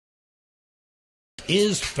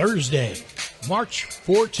is Thursday, March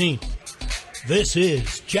 14th. This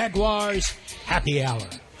is Jaguars Happy Hour.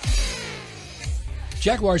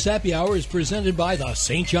 Jaguars Happy Hour is presented by the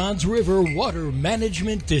St. Johns River Water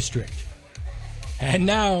Management District. And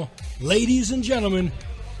now, ladies and gentlemen,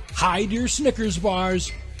 hide your Snickers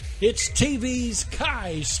bars. It's TV's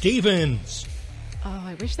Kai Stevens. Oh,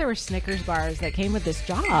 I wish there were Snickers bars that came with this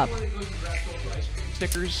job.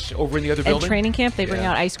 Snickers over in the other building? At training camp, they bring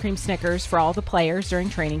out ice cream Snickers for all the players during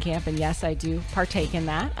training camp, and yes, I do partake in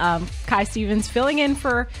that. Kai Stevens filling in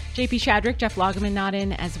for JP Shadrick, Jeff Lageman not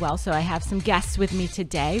in as well, so I have some guests with me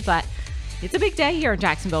today, but it's a big day here in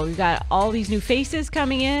Jacksonville. We've got all these new faces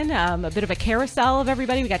coming in, a bit of a carousel of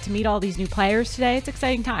everybody. We got to meet all these new players today. It's an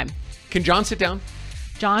exciting time. Can John sit down?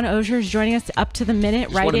 John Oehser is joining us up to the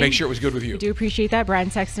minute. Just want to make sure it was good with you. We do appreciate that.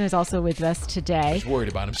 Brian Sexton is also with us today. I was worried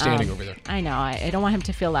about him standing over there. I know. I don't want him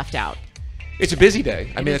to feel left out. It's a busy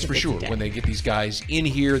day. I mean, that's for sure. When they get these guys in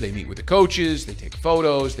here, they meet with the coaches, they take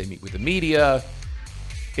photos, they meet with the media.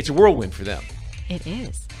 It's a whirlwind for them. It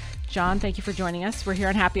is. John, thank you for joining us. We're here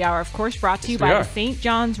on Happy Hour, of course, brought to you by the St.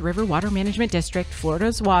 Johns River Water Management District,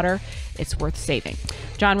 Florida's water. It's worth saving.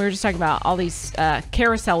 John, we were just talking about all these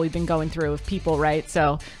carousel we've been going through of people, right?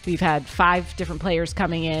 So we've had 5 different players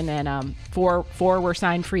coming in, and four were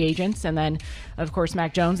signed free agents. And then, of course,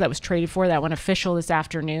 Mac Jones, that was traded for, that went official this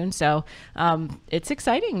afternoon. So it's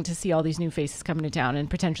exciting to see all these new faces coming to town and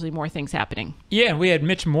potentially more things happening. Yeah, we had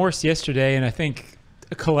Mitch Morse yesterday, and I think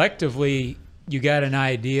collectively you got an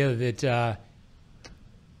idea that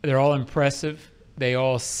they're all impressive. They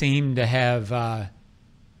all seem to have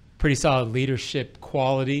pretty solid leadership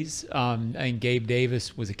qualities. I think Gabe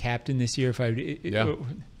Davis was a captain this year for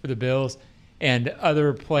the Bills. And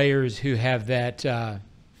other players who have that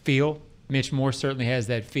feel. Mitch Morse certainly has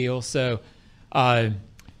that feel. So,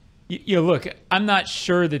 look, I'm not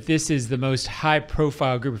sure that this is the most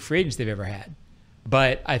high-profile group of free agents they've ever had.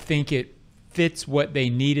 But I think it fits what they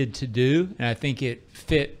needed to do, and I think it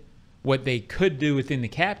fit what they could do within the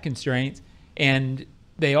cap constraints, and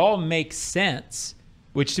they all make sense,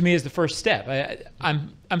 which to me is the first step.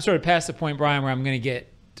 I'm sort of past the point, Brian, where I'm going to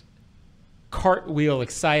get cartwheel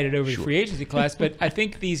excited over the free agency class, but I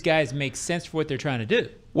think these guys make sense for what they're trying to do.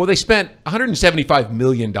 Well, they spent $175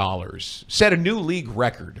 million, set a new league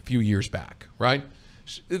record a few years back, right?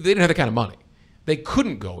 They didn't have that kind of money. They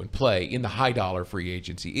couldn't go and play in the high-dollar free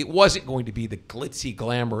agency. It wasn't going to be the glitzy,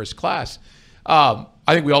 glamorous class. I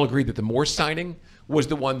think we all agreed that the Morse signing was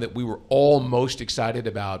the one that we were all most excited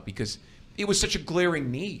about because it was such a glaring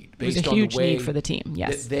need. It was a huge need for the team,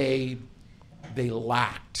 yes. They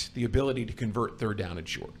lacked the ability to convert third down and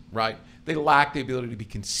short, right? They lacked the ability to be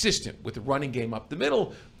consistent with the running game up the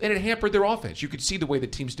middle, and it hampered their offense. You could see the way the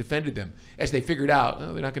teams defended them as they figured out, they're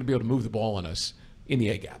not going to be able to move the ball on us in the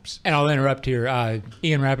A-gaps. And I'll interrupt here.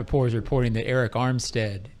 Ian Rappaport is reporting that Eric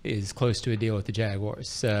Armstead is close to a deal with the Jaguars.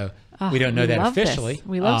 So we don't know that officially. This.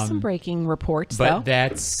 We love some breaking reports, but though.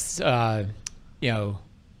 That's,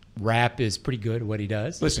 Rapp is pretty good at what he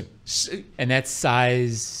does. Listen. And that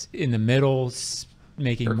size in the middle,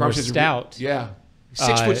 making Eric more stout. Yeah.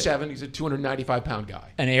 6'7". He's a 295-pound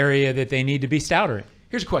guy. An area that they need to be stouter in.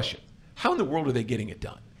 Here's a question. How in the world are they getting it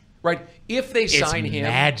done? Right? If they sign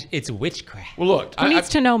him. It's witchcraft. Well, look. Who needs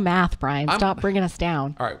to know math, Brian? Stop bringing us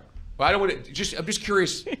down. All right. Well, I don't want to. I'm just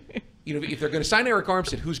curious. If they're going to sign Eric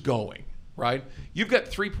Armstead, who's going? Right? You've got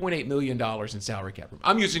 $3.8 million in salary cap room.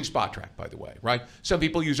 I'm using Spot Track, by the way. Right? Some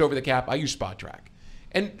people use over the cap. I use Spot Track,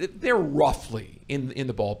 and they're roughly in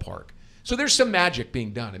the ballpark. So there's some magic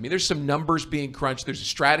being done. I mean, there's some numbers being crunched. There's a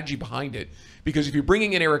strategy behind it because if you're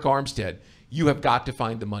bringing in Eric Armstead, you have got to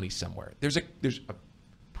find the money somewhere. There's a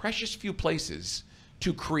precious few places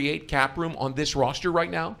to create cap room on this roster right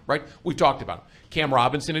now, right? We've talked about it. Cam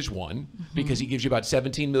Robinson is one because he gives you about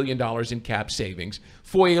 $17 million in cap savings.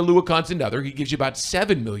 Foye Oluwakon's another. He gives you about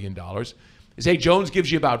 $7 million. Zay Jones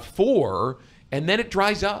gives you about $4 million, and then it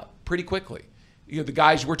dries up pretty quickly. The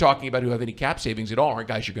guys we're talking about who have any cap savings at all aren't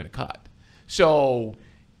guys you're going to cut. So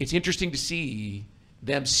it's interesting to see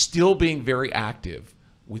them still being very active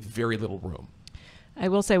with very little room. I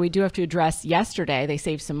will say we do have to address yesterday they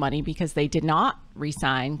saved some money because they did not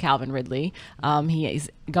re-sign Calvin Ridley. He is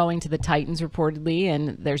going to the Titans reportedly,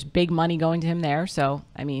 and there's big money going to him there. So,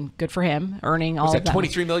 I mean, good for him, earning all of that.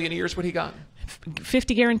 Was that $23 million a year is what he got?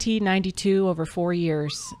 50 guaranteed, 92 over 4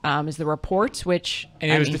 years is the reports, which...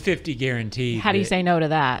 And it was the 50 guaranteed. How do you say no to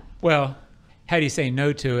that? Well, how do you say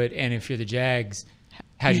no to it? And if you're the Jags...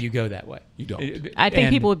 How do you go that way? You don't. I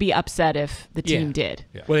think people would be upset if the team did.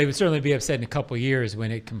 Yeah. Well, they would certainly be upset in a couple of years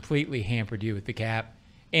when it completely hampered you with the cap.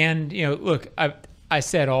 And, look, I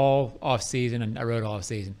said all offseason, and I wrote all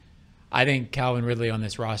offseason, I think Calvin Ridley on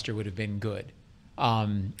this roster would have been good.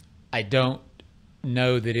 I don't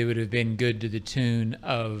know that it would have been good to the tune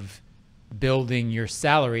of building your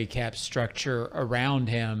salary cap structure around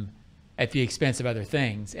him at the expense of other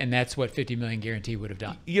things, and that's what $50 million guarantee would have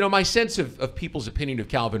done. My sense of people's opinion of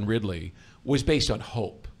Calvin Ridley was based on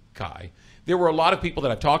hope, Kai. There were a lot of people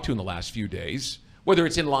that I've talked to in the last few days, whether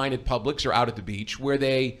it's in line at Publix or out at the beach, where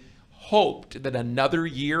they hoped that another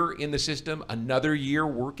year in the system, another year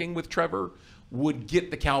working with Trevor, would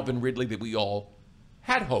get the Calvin Ridley that we all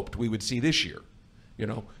had hoped we would see this year.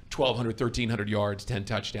 1,200, 1,300 yards, 10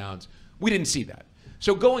 touchdowns. We didn't see that.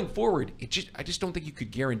 So going forward, I just don't think you could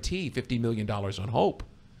guarantee $50 million on hope.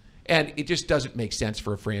 And it just doesn't make sense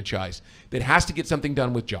for a franchise that has to get something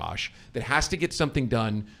done with Josh, that has to get something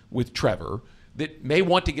done with Trevor, that may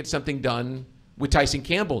want to get something done with Tyson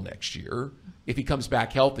Campbell next year if he comes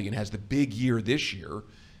back healthy and has the big year this year.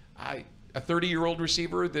 A 30-year-old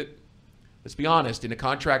receiver that, let's be honest, in a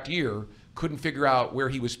contract year couldn't figure out where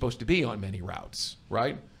he was supposed to be on many routes,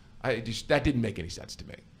 right? That didn't make any sense to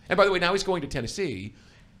me. And by the way, now he's going to Tennessee,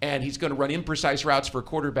 and he's going to run imprecise routes for a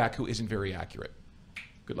quarterback who isn't very accurate.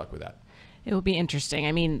 Good luck with that. It will be interesting.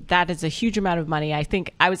 I mean, that is a huge amount of money. I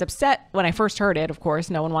think I was upset when I first heard it. Of course,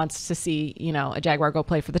 no one wants to see, a Jaguar go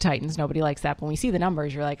play for the Titans. Nobody likes that. But when we see the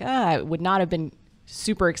numbers, you're like, I would not have been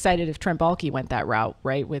super excited if Trent Baalke went that route,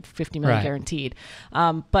 right, with $50 million guaranteed.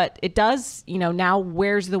 But it does, now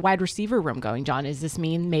where's the wide receiver room going, John? Does this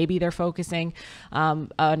mean maybe they're focusing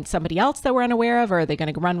on somebody else that we're unaware of, or are they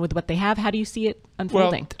going to run with what they have? How do you see it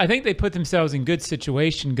unfolding? Well, I think they put themselves in good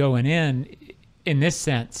situation going in this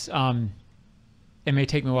sense. It may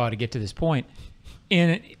take me a while to get to this point.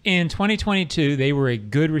 In 2022, they were a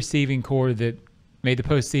good receiving core that made the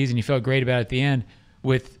postseason. You felt great about it at the end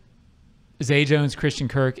with Zay Jones, Christian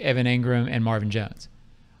Kirk, Evan Ingram, and Marvin Jones.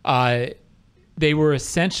 They were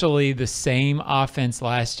essentially the same offense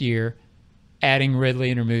last year, adding Ridley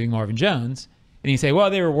and removing Marvin Jones. And you say, well,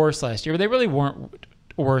 they were worse last year. But they really weren't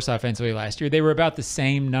worse offensively last year. They were about the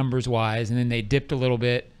same numbers-wise, and then they dipped a little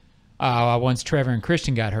bit once Trevor and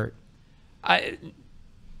Christian got hurt.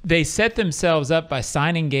 They set themselves up by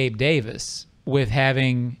signing Gabe Davis with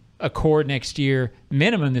having a core next year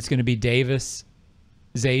minimum that's going to be Davis,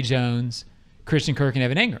 Zay Jones, Christian Kirk, and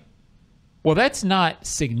Evan Ingram. Well, that's not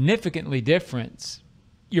significantly different.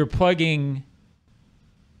 You're plugging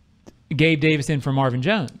Gabe Davis in for Marvin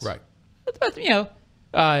Jones. Right.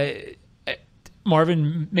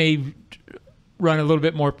 Marvin may run a little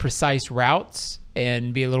bit more precise routes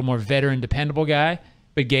and be a little more veteran, dependable guy,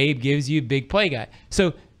 but Gabe gives you big play guy.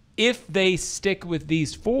 So if they stick with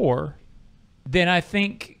these four, then I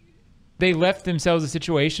think they left themselves a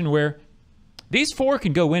situation where these four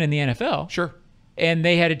can go win in the NFL. Sure. And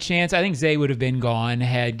they had a chance. I think Zay would have been gone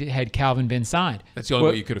had Calvin been signed. That's the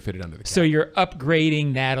only way you could have fit it under the cap. So you're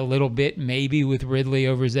upgrading that a little bit, maybe with Ridley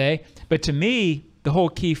over Zay. But to me, the whole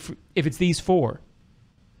key, if it's these four,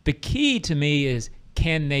 the key to me is,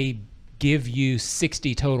 can they give you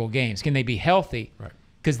 60 total games? Can they be healthy? Right.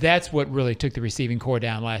 Because that's what really took the receiving core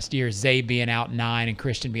down last year, Zay being out 9 and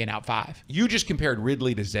Christian being out 5. You just compared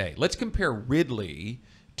Ridley to Zay. Let's compare Ridley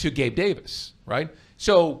to Gabe Davis, right?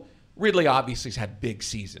 So Ridley obviously has had big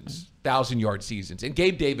seasons, 1,000-yard seasons, and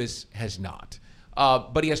Gabe Davis has not.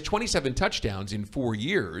 But he has 27 touchdowns in 4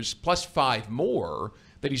 years, plus 5 more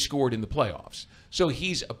that he scored in the playoffs. So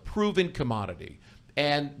he's a proven commodity.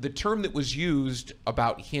 And the term that was used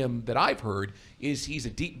about him that I've heard is he's a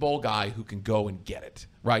deep ball guy who can go and get it,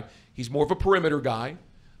 right? He's more of a perimeter guy,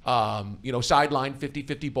 sideline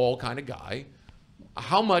 50-50 ball kind of guy.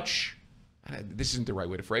 How much, this isn't the right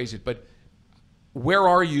way to phrase it, but where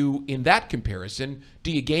are you in that comparison?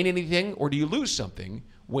 Do you gain anything or do you lose something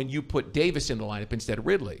when you put Davis in the lineup instead of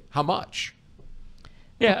Ridley? How much?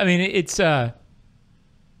 Yeah, I mean, it's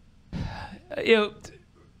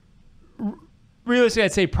realistically,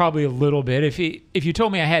 I'd say probably a little bit. If you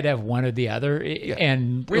told me I had to have one or the other,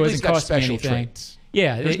 and it wasn't costing me anything, traits.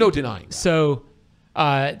 Yeah, there's no denying that. So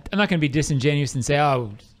I'm not going to be disingenuous and say,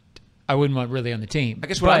 I wouldn't want Ridley on the team. I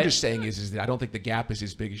guess what I'm just saying is that I don't think the gap is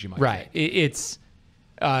as big as you might think. Right. It's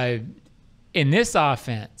in this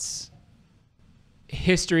offense,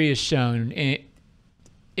 history has shown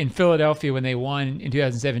in Philadelphia when they won in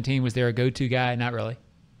 2017, was there a go-to guy? Not really.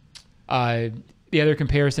 The other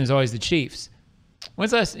comparison is always the Chiefs.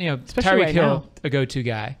 When's the last, Tyreek Hill, a go-to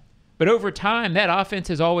guy. But over time, that offense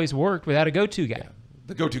has always worked without a go-to guy. Yeah.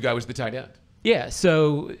 The go-to guy was the tight end. Yeah,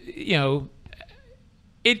 so,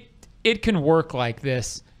 it can work like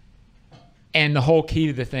this. And the whole key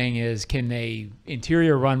to the thing is, can they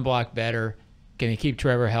interior run block better? Can they keep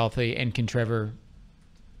Trevor healthy? And can Trevor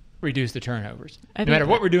reduce the turnovers. No matter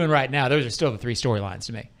what we're doing right now, those are still the three storylines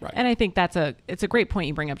to me. Right. And I think it's a great point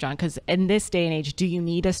you bring up, John, because in this day and age, do you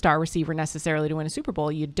need a star receiver necessarily to win a Super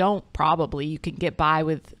Bowl? You don't, probably. You can get by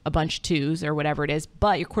with a bunch of twos or whatever it is,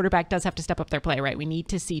 but your quarterback does have to step up their play, right? We need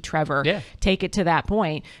to see Trevor take it to that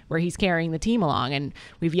point where he's carrying the team along, and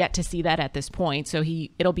we've yet to see that at this point. So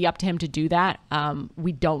it'll be up to him to do that.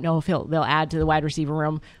 We don't know if they'll add to the wide receiver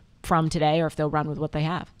room from today or if they'll run with what they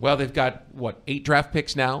have. Well, they've got, 8 draft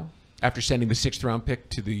picks now after sending the 6th round pick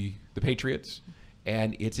to the Patriots.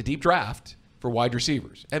 And it's a deep draft for wide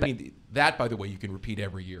receivers. I mean, that, by the way, you can repeat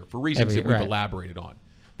every year for reasons that we've elaborated on.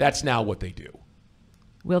 That's now what they do.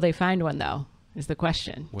 Will they find one, though, is the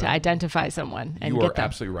question, to identify someone and you get are them.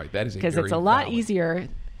 Absolutely right. That is because it's a lot easier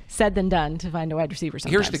said than done to find a wide receiver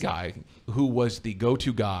sometimes. Here's the guy who was the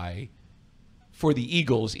go-to guy for the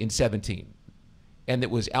Eagles in 2017. And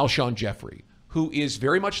it was Alshon Jeffrey, who is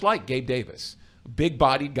very much like Gabe Davis, a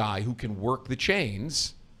big-bodied guy who can work the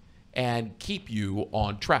chains and keep you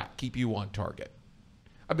on track, keep you on target.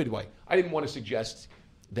 By the way, I didn't want to suggest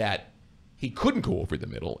that he couldn't go over the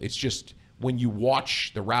middle. It's just when you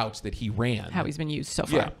watch the routes that he ran. How he's been used so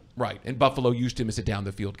far. Yeah, right. And Buffalo used him as a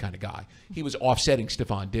down-the-field kind of guy. He was offsetting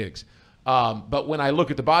Stephon Diggs. But when I look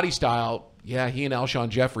at the body style, he and Alshon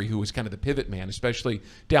Jeffrey, who was kind of the pivot man, especially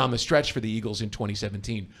down the stretch for the Eagles in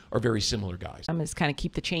 2017, are very similar guys. Is kind of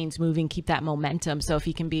keep the chains moving, keep that momentum. So if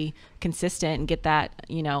he can be consistent and get that,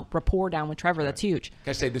 rapport down with Trevor, that's huge. Can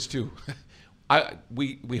I say this too?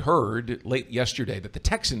 We heard late yesterday that the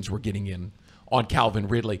Texans were getting in on Calvin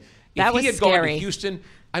Ridley. That was scary. If he had gone to Houston,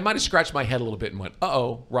 I might have scratched my head a little bit and went,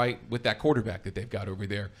 uh-oh, right, with that quarterback that they've got over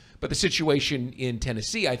there. But the situation in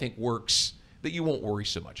Tennessee, I think, works that you won't worry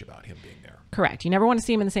so much about him being there. Correct. You never want to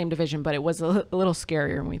see him in the same division, but it was a little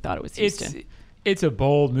scarier when we thought it was Houston. It's a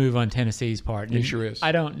bold move on Tennessee's part. It sure is.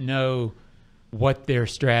 I don't know what their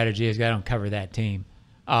strategy is. I don't cover that team.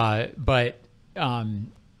 But they're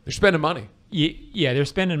spending money. Yeah, they're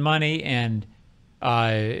spending money, and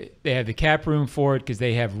they have the cap room for it because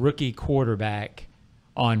they have rookie quarterback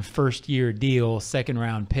on first-year deal,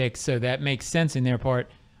 second-round picks. So that makes sense in their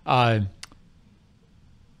part. Good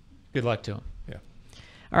luck to them. Yeah.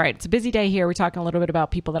 All right, it's a busy day here. We're talking a little bit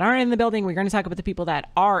about people that aren't in the building. We're going to talk about the people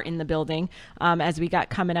that are in the building as we got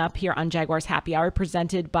coming up here on Jaguars Happy Hour,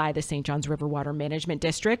 presented by the St. Johns River Water Management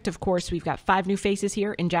District. Of course, we've got 5 new faces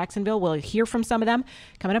here in Jacksonville. We'll hear from some of them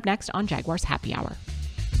coming up next on Jaguars Happy Hour.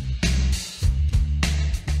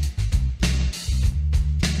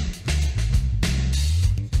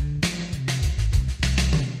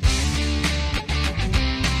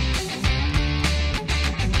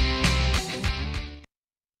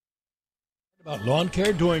 About lawn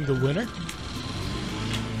care during the winter?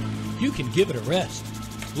 You can give it a rest.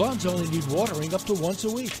 Lawns only need watering up to once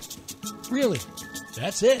a week. Really,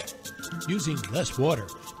 that's it. Using less water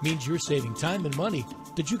means you're saving time and money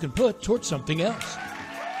that you can put towards something else.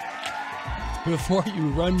 Before you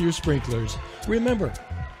run your sprinklers, remember,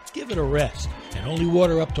 give it a rest and only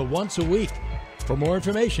water up to once a week. For more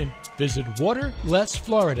information, visit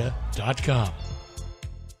waterlessflorida.com.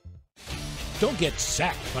 Don't get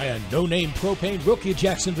sacked by a no-name propane rookie at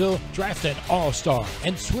Jacksonville. Draft an all-star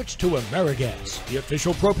and switch to AmeriGas, the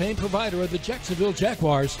official propane provider of the Jacksonville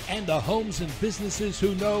Jaguars and the homes and businesses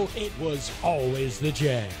who know it was always the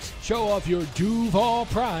Jags. Show off your Duval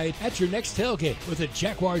pride at your next tailgate with a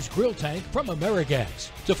Jaguars grill tank from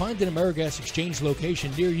AmeriGas. To find an AmeriGas exchange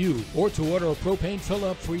location near you or to order a propane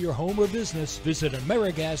fill-up for your home or business, visit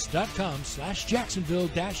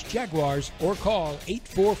AmeriGas.com/Jacksonville-Jaguars or call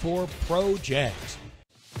 844-PRO-JAGS.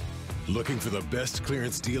 Looking for the best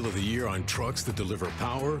clearance deal of the year on trucks that deliver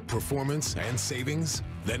power, performance, and savings?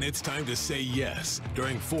 Then it's time to say yes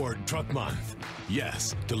during Ford Truck Month.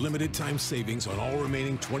 Yes to limited time savings on all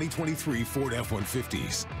remaining 2023 Ford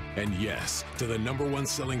F-150s. And yes to the #1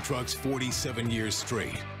 selling trucks 47 years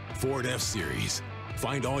straight, Ford F-Series.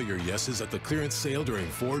 Find all your yeses at the clearance sale during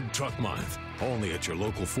Ford Truck Month, only at your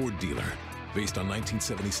local Ford dealer. Based on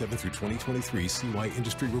 1977 through 2023 CY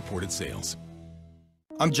industry reported sales.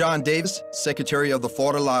 I'm John Davis, Secretary of the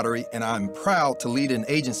Florida Lottery, and I'm proud to lead an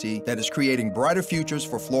agency that is creating brighter futures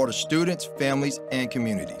for Florida students, families, and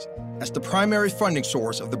communities. As the primary funding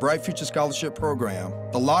source of the Bright Future Scholarship Program,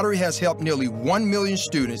 the lottery has helped nearly 1 million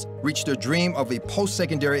students reach their dream of a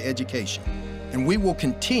post-secondary education. And we will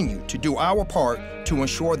continue to do our part to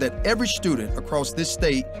ensure that every student across this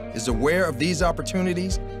state is aware of these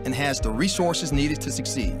opportunities and has the resources needed to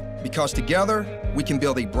succeed. Because together, we can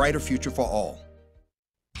build a brighter future for all.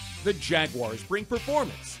 The Jaguars bring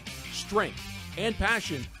performance, strength, and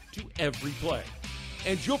passion to every play.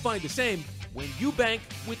 And you'll find the same when you bank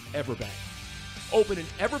with EverBank. Open an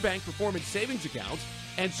EverBank Performance Savings account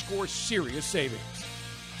and score serious savings.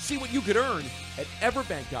 See what you could earn at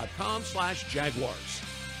everbank.com/Jaguars.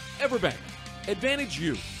 EverBank, Advantage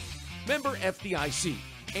You. Member FDIC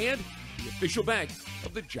and the official bank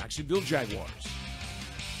of the Jacksonville Jaguars.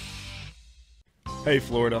 Hey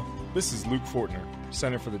Florida, this is Luke Fortner,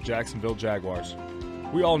 center for the Jacksonville Jaguars.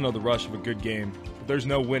 We all know the rush of a good game, but there's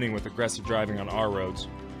no winning with aggressive driving on our roads.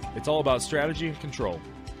 It's all about strategy and control.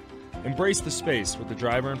 Embrace the space with the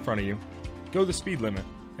driver in front of you, go the speed limit,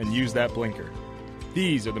 and use that blinker.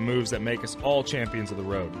 These are the moves that make us all champions of the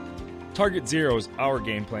road. Target Zero is our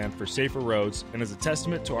game plan for safer roads and is a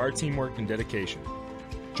testament to our teamwork and dedication.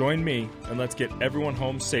 Join me and let's get everyone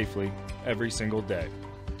home safely every single day.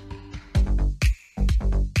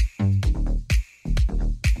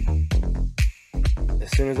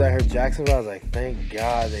 As soon as I heard Jacksonville, I was like, thank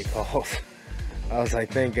God they called. I was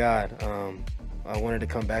like, thank God. I wanted to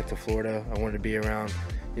come back to Florida. I wanted to be around,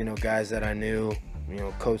 guys that I knew,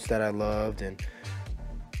 coach that I loved, and,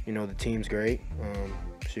 the team's great.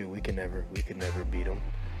 Shoot, we could never beat them.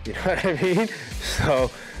 You know what I mean?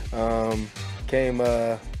 So, came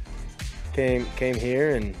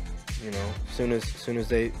here, and soon as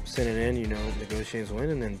they sent it in, negotiations win,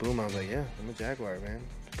 and then boom, I was like, yeah, I'm a Jaguar, man.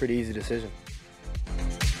 Pretty easy decision.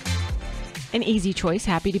 An easy choice.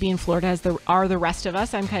 Happy to be in Florida, as are the rest of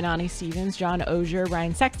us. I'm Kainani Stevens. John Oehser,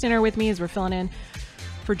 Ryan Sexton are with me as we're filling in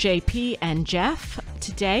for JP and Jeff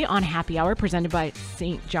today on Happy Hour, presented by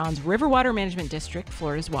St. John's River Water Management District.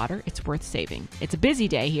 Florida's water, it's worth saving. It's a busy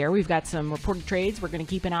day here. We've got some reported trades we're going to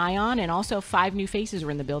keep an eye on, and also 5 new faces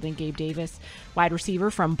are in the building. Gabe Davis, wide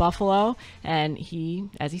receiver from Buffalo, and he,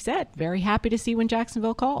 as he said, very happy to see when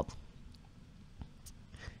Jacksonville called.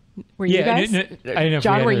 Were you guys? I didn't know.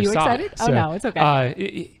 John, were you excited? So, oh no, it's okay.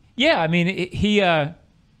 I mean, he. Again,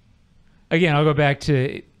 I'll go back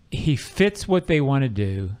to he fits what they want to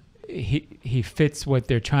do. He fits what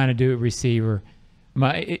they're trying to do at receiver.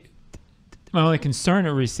 My only concern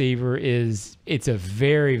at receiver is it's a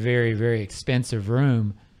very, very, very expensive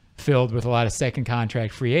room filled with a lot of second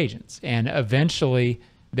contract free agents, and eventually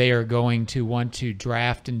they are going to want to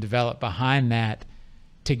draft and develop behind that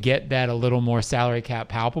to get that a little more salary cap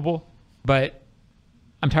palpable. But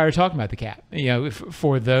I'm tired of talking about the cap.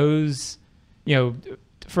 For those,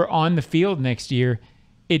 for on the field next year,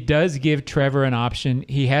 it does give Trevor an option.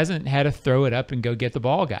 He hasn't had to throw it up and go get the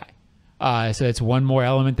ball guy. So that's one more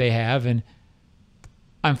element they have, and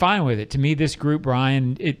I'm fine with it. To me, this group,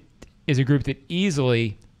 Brian, it is a group that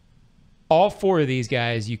easily, all 4 of these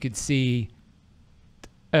guys, you could see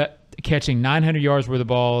catching 900 yards worth of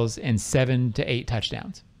balls and 7 to 8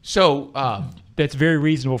 touchdowns. So that's very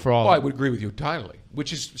reasonable for all. I would agree with you entirely,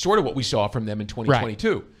 which is sort of what we saw from them in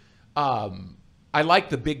 2022. Right. I like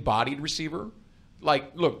the big-bodied receiver.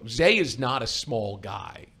 Like, look, Zay is not a small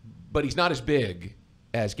guy, but he's not as big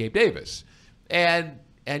as Gabe Davis. And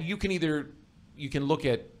you can look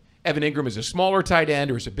at Evan Ingram as a smaller tight end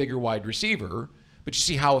or as a bigger wide receiver, but you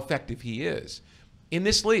see how effective he is. In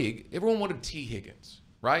this league, everyone wanted T. Higgins,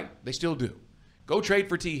 right? They still do. Go trade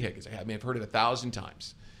for T. Higgins. I mean, I've heard it 1,000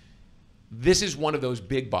 times. This is one of those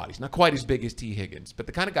big bodies, not quite as big as T. Higgins, but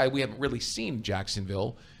the kind of guy we haven't really seen in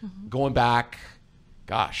Jacksonville going back,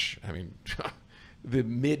 the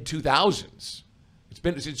mid-2000s. It's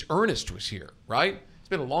been since Ernest was here, right? It's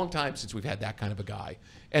been a long time since we've had that kind of a guy.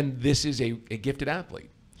 And this is a gifted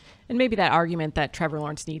athlete. And maybe that argument that Trevor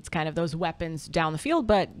Lawrence needs kind of those weapons down the field,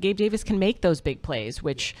 but Gabe Davis can make those big plays,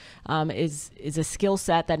 which is a skill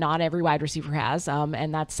set that not every wide receiver has,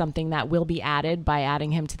 and that's something that will be added by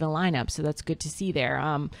adding him to the lineup. So that's good to see there.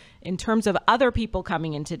 In terms of other people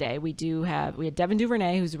coming in today, we had Devin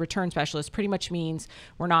Duvernay, who's a return specialist. Pretty much means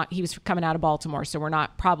he was coming out of Baltimore, so we're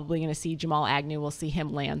not probably going to see Jamal Agnew. We'll see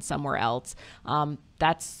him land somewhere else.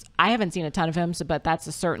 I haven't seen a ton of him, but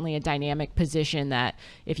that's certainly a dynamic position that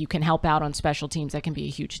if you can help out on special teams, that can be a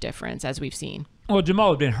huge difference, as we've seen. Well,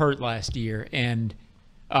 Jamal had been hurt last year, and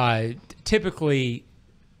typically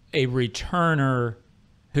a returner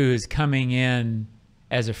who is coming in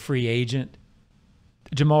as a free agent,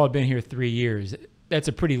 Jamal had been here 3 years. That's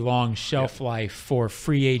a pretty long shelf life for a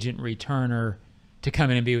free agent returner to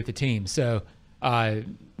come in and be with the team. So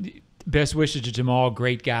best wishes to Jamal,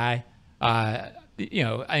 great guy. I think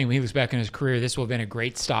when he looks back on his career, this will have been a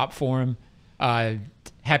great stop for him.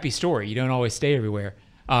 Happy story. You don't always stay everywhere.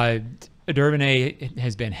 Duvernay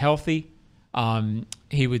has been healthy.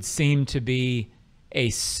 He would seem to be a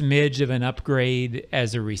smidge of an upgrade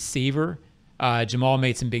as a receiver. Jamal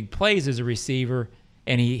made some big plays as a receiver,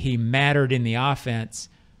 and he mattered in the offense.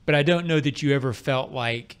 But I don't know that you ever felt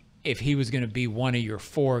like if he was going to be one of your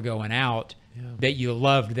 4 going out, that you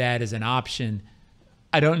loved that as an option.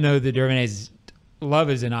 I don't know that Duvernay's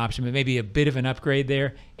Love is an option, but maybe a bit of an upgrade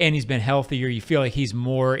there. And he's been healthier. You feel like he's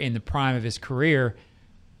more in the prime of his career.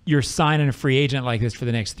 You're signing a free agent like this for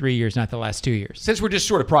the next 3 years, not the last 2 years. Since we're just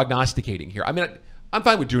sort of prognosticating here, I mean, I'm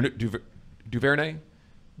fine with Duvernay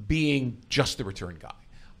being just the return guy.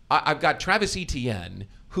 I've got Travis Etienne,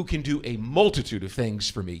 who can do a multitude of things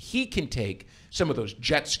for me. He can take some of those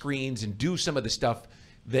jet screens and do some of the stuff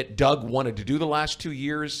that Doug wanted to do the last 2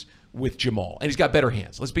 years with Jamal. And he's got better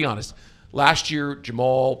hands. Let's be honest. Last year,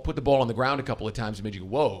 Jamal put the ball on the ground a couple of times and made you go,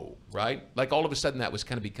 whoa, right? Like all of a sudden that was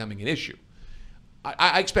kind of becoming an issue.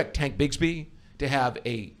 I expect Tank Bigsby to have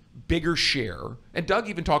a bigger share, and Doug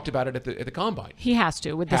even talked about it at the Combine. He has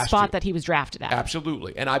to, with the spot that he was drafted at.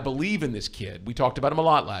 Absolutely, and I believe in this kid. We talked about him a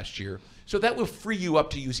lot last year. So that will free you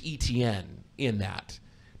up to use ETN in that.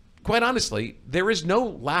 Quite honestly, there is no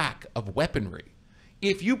lack of weaponry.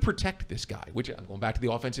 If you protect this guy, which I'm going back to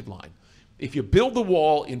the offensive line, if you build the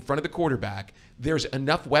wall in front of the quarterback, there's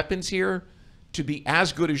enough weapons here to be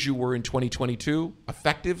as good as you were in 2022,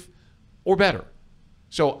 effective or better.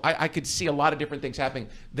 So I could see a lot of different things happening.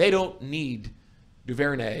 They don't need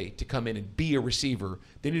Duvernay to come in and be a receiver.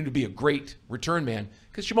 They need to be a great return man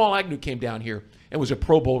because Jamal Agnew came down here and was a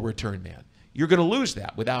Pro Bowl return man. You're going to lose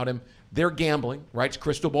that without him. They're gambling, right? It's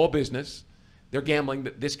crystal ball business. They're gambling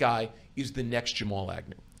that this guy is the next Jamal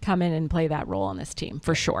Agnew. Come in and play that role on this team,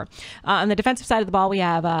 for sure. On the defensive side of the ball, we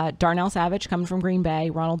have Darnell Savage coming from Green Bay,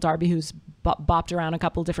 Ronald Darby, who's bopped around a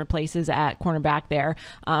couple different places at cornerback there.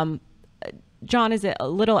 John, is it a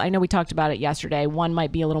little, I know we talked about it yesterday, one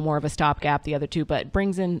might be a little more of a stopgap, the other two, but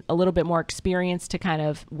brings in a little bit more experience to kind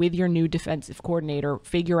of, with your new defensive coordinator,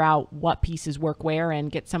 figure out what pieces work where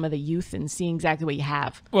and get some of the youth and see exactly what you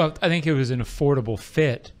have. Well, I think it was an affordable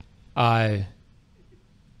fit. I've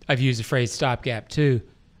used the phrase stopgap too.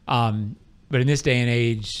 But in this day and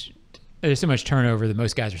age, there's so much turnover that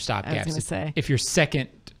most guys are stopgaps. I was going to say. If you're second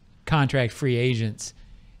contract free agents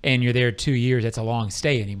and you're there 2 years, that's a long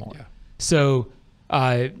stay anymore. Yeah. So,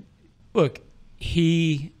 look,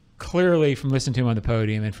 he clearly, from listening to him on the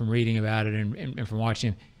podium and from reading about it and from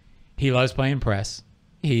watching him, he loves playing press.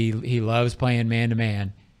 He loves playing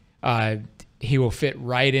man-to-man. He will fit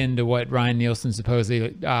right into what Ryan Nielsen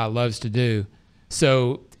supposedly loves to do.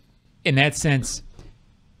 So, in that sense,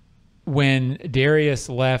 when Darius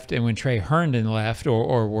left and when Trey Herndon left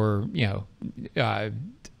or were,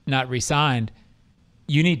 not re-signed,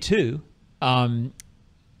 you need two.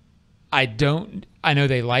 I know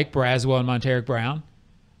they like Braswell and Monteric Brown.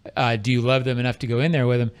 Do you love them enough to go in there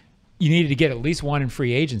with them? You needed to get at least one in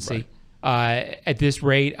free agency. Right. At this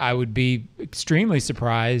rate, I would be extremely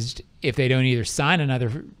surprised if they don't either sign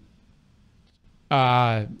another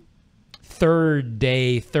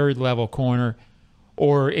third level corner,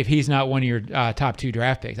 or if he's not one of your top two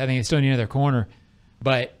draft picks. I think they still need another corner.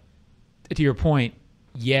 But to your point,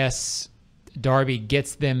 yes, Darby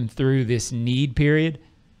gets them through this need period.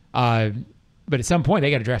 But at some point,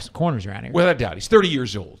 they got to draft some corners around here. Without a doubt. He's 30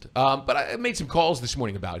 years old. But I made some calls this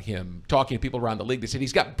morning about him, talking to people around the league. They said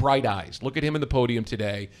he's got bright eyes. Look at him in the podium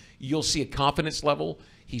today. You'll see a confidence level.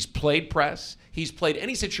 He's played press. He's played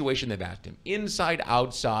any situation they've asked him. Inside,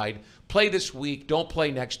 outside. Play this week. Don't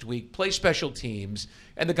play next week. Play special teams.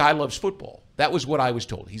 And the guy loves football. That was what I was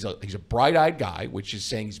told. He's a bright-eyed guy, which is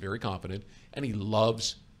saying he's very confident. And he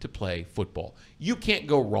loves to play football. You can't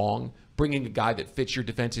go wrong bringing a guy that fits your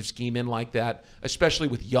defensive scheme in like that, especially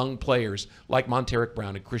with young players like Monteric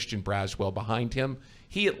Brown and Christian Braswell behind him.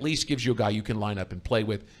 He at least gives you a guy you can line up and play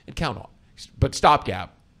with and count on. But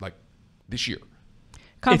stopgap, like this year.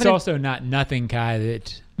 It's also not nothing, Kai,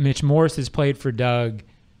 that Mitch Morse has played for Doug.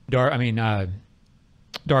 Darby's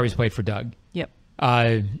played for Doug. Yep.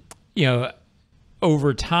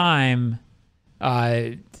 Over time,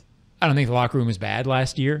 I don't think the locker room was bad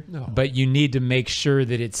last year, but you need to make sure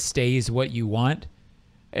that it stays what you want.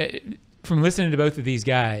 From listening to both of these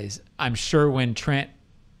guys, I'm sure when Trent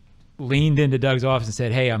leaned into Doug's office and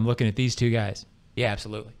said, hey, I'm looking at these two guys. Yeah,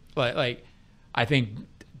 absolutely. Like I think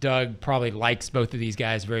Doug probably likes both of these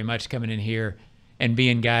guys very much coming in here and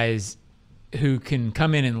being guys who can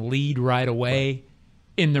come in and lead right away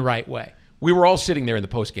in the right way. We were all sitting there in the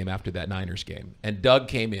postgame after that Niners game, and Doug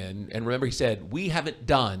came in, and remember he said, we haven't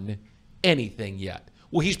done anything yet.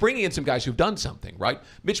 Well, he's bringing in some guys who've done something, right?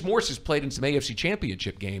 Mitch Morse has played in some AFC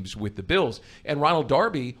Championship games with the Bills, and Ronald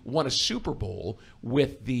Darby won a Super Bowl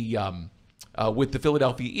with the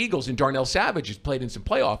Philadelphia Eagles, and Darnell Savage has played in some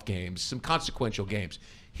playoff games, some consequential games.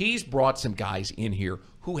 He's brought some guys in here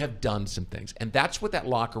who have done some things, and that's what that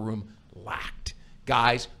locker room lacked.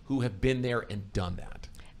 Guys who have been there and done that.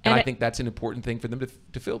 And I think that's an important thing for them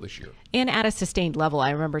to fill this year. And at a sustained level, I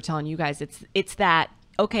remember telling you guys, it's that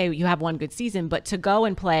okay, you have one good season, but to go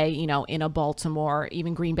and play, you know, in a Baltimore,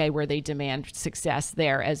 even Green Bay, where they demand success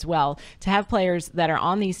there as well, to have players that are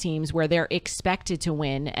on these teams where they're expected to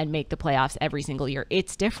win and make the playoffs every single year,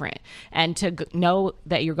 it's different. And to know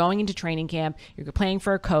that you're going into training camp, you're playing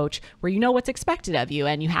for a coach where you know what's expected of you,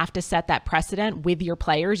 and you have to set that precedent with your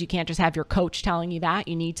players. You can't just have your coach telling you that.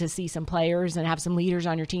 You need to see some players and have some leaders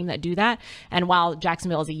on your team that do that. And while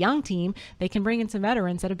Jacksonville is a young team, they can bring in some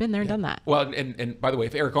veterans that have been there and done that. Well, and by the way,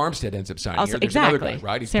 if Eric Armstead ends up signing also, here, there's exactly. another guy,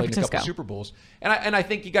 right? He's San played in a couple of Super Bowls. And I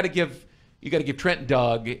think you got to give Trent and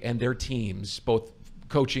Doug and their teams, both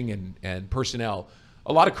coaching and personnel,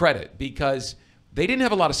 a lot of credit, because they didn't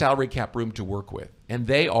have a lot of salary cap room to work with. And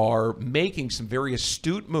they are making some very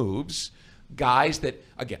astute moves, guys that,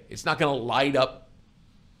 again, it's not going to light up,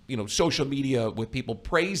 you know, social media with people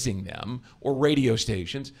praising them or radio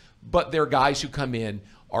stations, but they're guys who come in,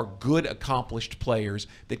 are good, accomplished players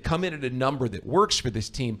that come in at a number that works for this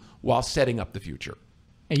team while setting up the future.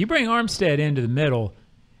 And you bring Armstead into the middle,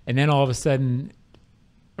 and then all of a sudden,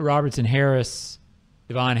 Robertson, Harris,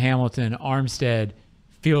 Devon Hamilton, Armstead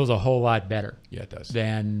feels a whole lot better. Yeah, it does.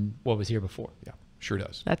 Than what was here before. Yeah, sure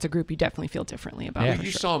does. That's a group you definitely feel differently about. Yeah.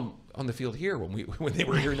 You saw him on the field here when they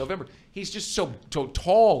were here in November. He's just so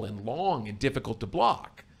tall and long and difficult to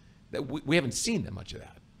block that we haven't seen that much of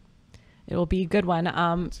that. It will be a good one.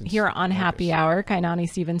 Here on Happy Hour, Kainani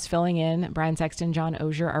Stevens filling in. Brian Sexton, John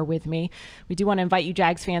Oehser are with me. We do want to invite you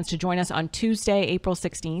Jags fans to join us on Tuesday, April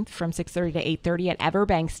 16th from 6:30 to 8:30 at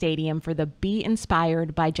Everbank Stadium for the Be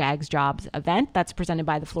Inspired by Jags Jobs event. That's presented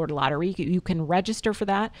by the Florida Lottery. You can register for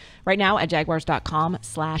that right now at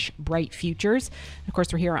jaguars.com/brightfutures. Of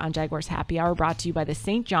course, we're here on Jaguars Happy Hour, brought to you by the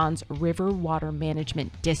St. John's River Water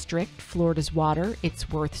Management District. Florida's water, it's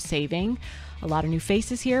worth saving. A lot of new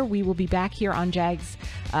faces here. We will be back here on Jags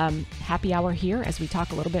Happy Hour here as we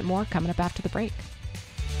talk a little bit more coming up after the break.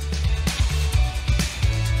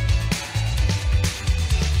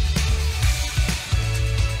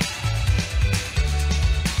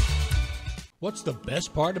 What's the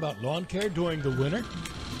best part about lawn care during the winter?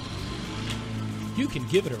 You can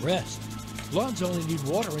give it a rest. Lawns only need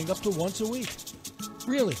watering up to once a week.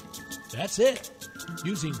 Really, that's it.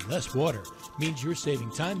 Using less water means you're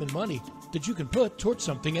saving time and money that you can put towards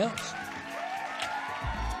something else.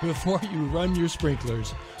 Before you run your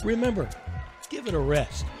sprinklers, remember, give it a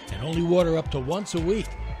rest and only water up to once a week.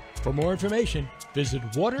 For more information, visit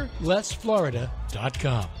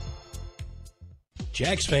waterlessflorida.com.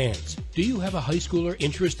 Jags fans, do you have a high schooler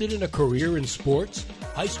interested in a career in sports?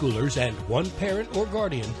 High schoolers and one parent or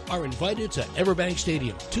guardian are invited to Everbank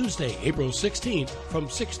Stadium Tuesday, April 16th from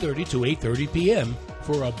 6:30 to 8:30 p.m.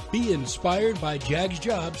 for a Be Inspired by Jags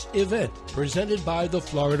Jobs event presented by the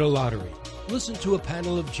Florida Lottery. Listen to a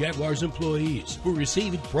panel of Jaguars employees who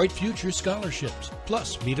received Bright Future scholarships,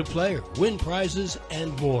 plus meet a player, win prizes,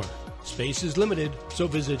 and more. Space is limited, so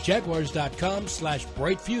visit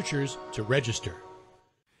jaguars.com/brightfutures to register.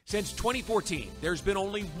 Since 2014, there's been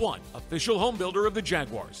only one official home builder of the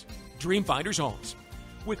Jaguars, Dreamfinders Homes.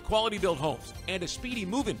 With quality-built homes and a speedy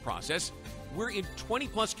move-in process, we're in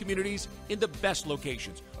 20-plus communities in the best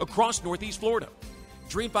locations across Northeast Florida.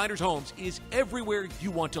 Dreamfinders Homes is everywhere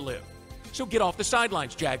you want to live. So get off the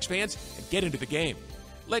sidelines, Jags fans, and get into the game.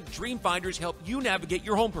 Let Dreamfinders help you navigate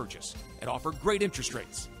your home purchase and offer great interest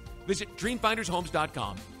rates. Visit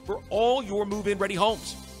dreamfindershomes.com for all your move-in ready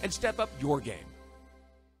homes and step up your game.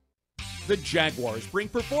 The Jaguars bring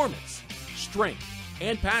performance, strength,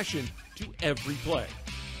 and passion to every play.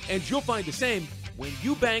 And you'll find the same when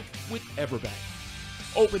you bank with Everbank.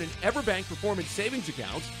 Open an Everbank Performance Savings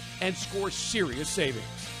account and score serious savings.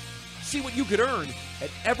 See what you could earn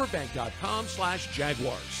at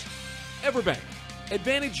everbank.com/Jaguars. Everbank,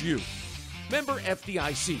 advantage you. Member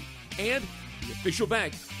FDIC and the official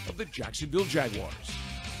bank of the Jacksonville Jaguars.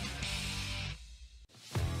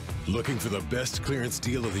 Looking for the best clearance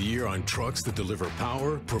deal of the year on trucks that deliver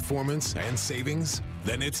power, performance, and savings?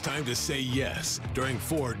 Then it's time to say yes during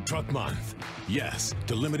Ford Truck Month. Yes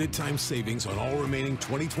to limited time savings on all remaining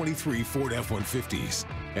 2023 Ford F-150s.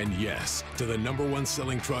 And yes to the #1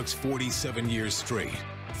 selling trucks 47 years straight,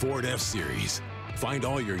 Ford F-Series. Find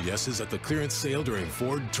all your yeses at the clearance sale during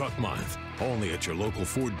Ford Truck Month, only at your local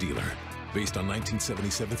Ford dealer. Based on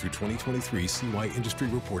 1977 through 2023 CY industry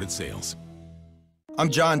reported sales. I'm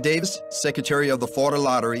John Davis, Secretary of the Florida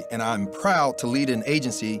Lottery, and I'm proud to lead an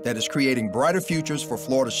agency that is creating brighter futures for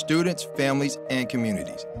Florida students, families, and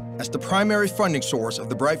communities. As the primary funding source of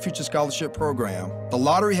the Bright Future Scholarship Program, the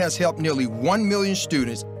lottery has helped nearly 1 million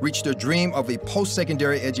students reach their dream of a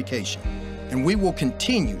post-secondary education. and we will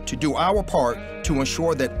continue to do our part to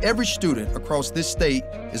ensure that every student across this state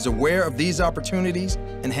is aware of these opportunities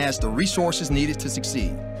and has the resources needed to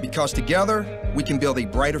succeed. Because together, we can build a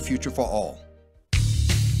brighter future for all.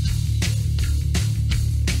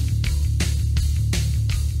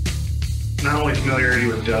 Not only familiarity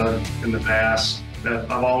with Doug in the past,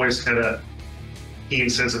 I've always had a keen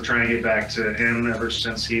sense of trying to get back to him ever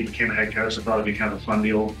since he became a head coach. I thought it'd be kind of a fun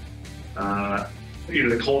deal.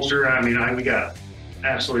 The culture, we got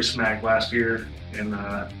absolutely smacked last year in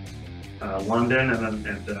London, and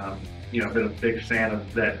been a big fan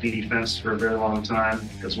of that defense for a very long time,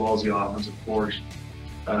 as well as the offense, of course.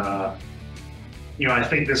 I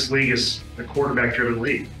think this league is a quarterback-driven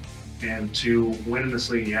league. And to win in this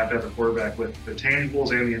league, you have to have a quarterback with the tangibles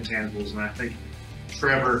and the intangibles. And I think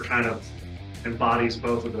Trevor kind of embodies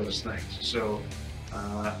both of those things. So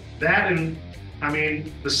the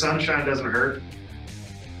sunshine doesn't hurt.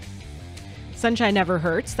 Sunshine never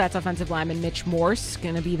hurts. That's offensive lineman Mitch Morse,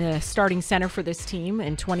 going to be the starting center for this team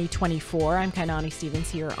in 2024. I'm Kainani Stevens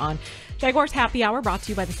here on Jaguars Happy Hour, brought to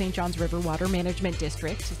you by the St. Johns River Water Management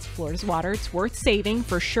District. It's Florida's water. It's worth saving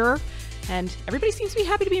for sure. And everybody seems to be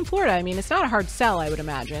happy to be in Florida. I mean, it's not a hard sell, I would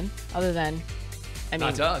imagine, other than,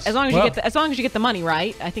 not to us. as long as you get the money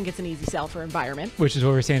right, I think it's an easy sell for environment. Which is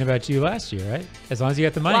what we were saying about you last year, right? As long as you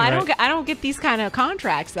get the money right. I don't get these kind of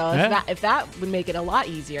contracts though. Yeah. If that would make it a lot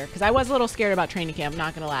easier, because I was a little scared about training camp.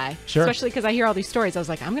 Not gonna lie, sure. Especially because I hear all these stories. I was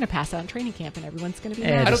like, I'm gonna pass out on training camp, and everyone's gonna be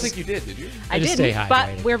mad. I don't think you did you? I didn't,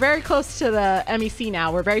 but we're very close to the MEC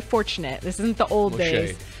now. We're very fortunate. This isn't the old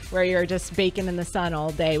days where you're just baking in the sun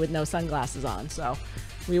all day with no sunglasses on. So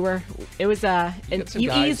you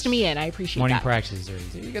eased me in. I appreciate morning that. Practices are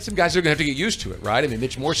easy. You got some guys who are going to have to get used to it, right? I mean,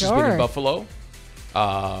 Mitch Morse has been in Buffalo.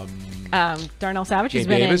 Darnell Savage has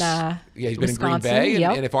been in he's been in Green Bay.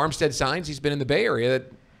 And if Armstead signs, he's been in the Bay Area.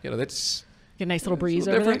 That's get a nice little breeze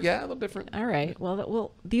over there. Yeah, a little different. All right.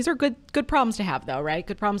 Well, these are good problems to have, though, right?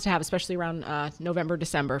 Good problems to have, especially around November,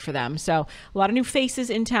 December for them. So a lot of new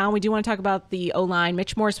faces in town. We do want to talk about the O-line.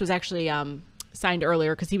 Mitch Morse was actually signed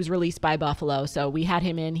earlier because he was released by Buffalo. So we had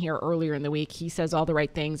him in here earlier in the week. He says all the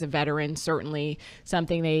right things. A veteran, certainly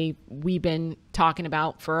something we've been talking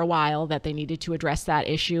about for a while, that they needed to address that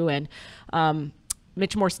issue. And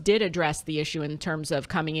Mitch Morse did address the issue in terms of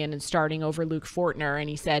coming in and starting over Luke Fortner. And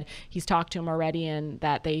he said he's talked to him already and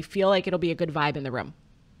that they feel like it'll be a good vibe in the room.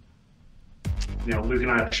 Luke and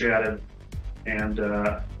I have chatted, and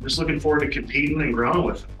just looking forward to competing and growing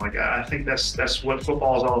with him. Like, I think that's what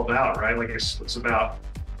football is all about, right? Like, it's about,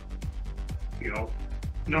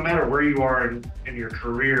 no matter where you are in your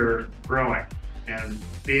career, growing and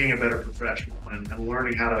being a better professional and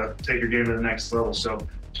learning how to take your game to the next level. So,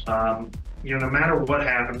 no matter what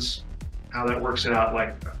happens, how that works out,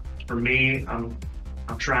 like for me, I'm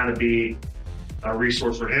trying to be a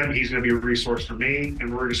resource for him. He's going to be a resource for me,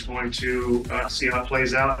 and we're just going to see how it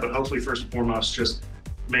plays out. But hopefully, first and foremost, just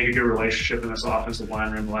make a good relationship in this offensive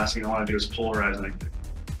line room. The last thing I want to do is polarize anything.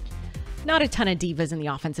 Not a ton of divas in the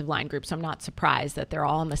offensive line group, so I'm not surprised that they're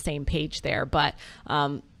all on the same page there. But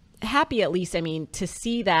happy at least, to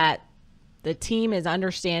see that the team is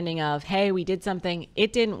understanding of, hey, we did something,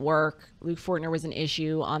 it didn't work. Luke Fortner was an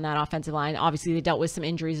issue on that offensive line. Obviously, they dealt with some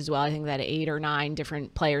injuries as well. I think that 8 or 9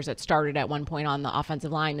 different players that started at one point on the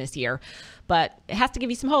offensive line this year. But it has to give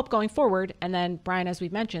you some hope going forward. And then, Brian, as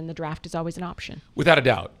we've mentioned, the draft is always an option. Without a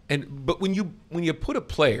doubt. But when you put a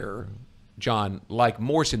player, John, like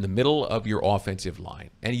Morse in the middle of your offensive line,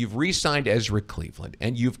 and you've re-signed Ezra Cleveland,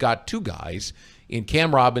 and you've got 2 guys in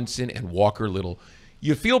Cam Robinson and Walker Little,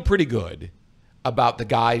 you feel pretty good about the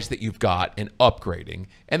guys that you've got and upgrading.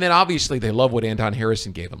 And then obviously they love what Anton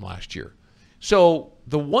Harrison gave them last year. So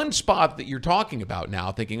the one spot that you're talking about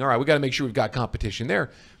now, thinking, all right, we got to make sure we've got competition there,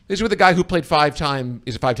 is with a guy who played is a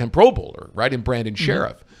 5-time Pro Bowler, right, in Brandon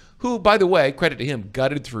Sheriff, who, by the way, credit to him,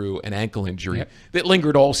 gutted through an ankle injury that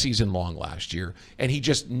lingered all season long last year, and he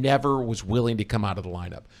just never was willing to come out of the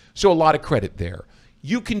lineup. So a lot of credit there.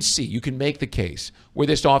 You can make the case where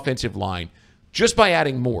this offensive line, just by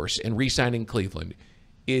adding Morse and re-signing Cleveland,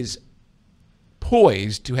 is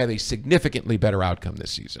poised to have a significantly better outcome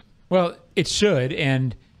this season. Well, it should,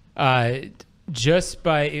 and just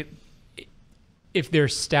by it, if they're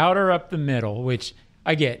stouter up the middle, which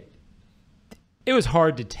I get, it was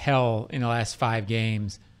hard to tell in the last 5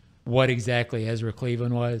 games what exactly Ezra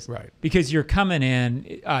Cleveland was. Right. Because you're coming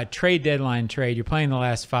in, trade deadline trade, you're playing the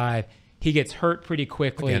last 5, he gets hurt pretty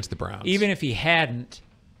quickly. Against the Browns. Even if he hadn't,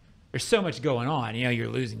 there's so much going on. You're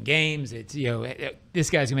losing games. It's this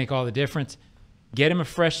guy's gonna make all the difference. Get him a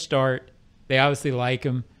fresh start. They obviously like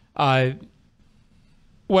him.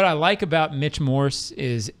 What I like about Mitch Morse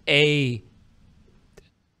is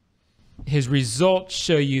his results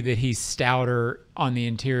show you that he's stouter on the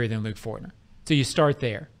interior than Luke Fortner. So you start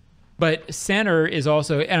there. But center is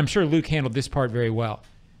also, and I'm sure Luke handled this part very well.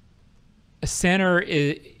 A center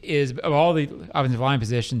is of all the offensive line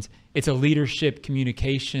positions, it's a leadership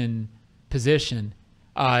communication position.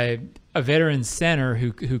 A veteran center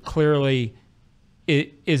who clearly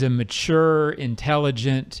is a mature,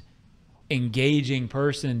 intelligent, engaging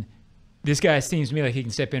person. This guy seems to me like he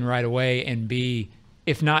can step in right away and be,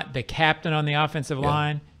 if not the captain on the offensive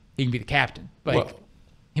line, he can be the captain.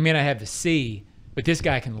 He may not have the C, but this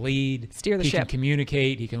guy can lead, steer the ship. He can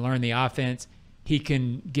communicate. He can learn the offense. He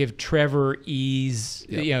can give Trevor ease.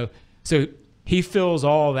 So he fills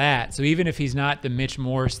all that. So even if he's not the Mitch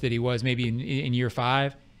Morse that he was maybe in year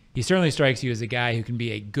 5, he certainly strikes you as a guy who can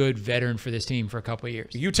be a good veteran for this team for a couple of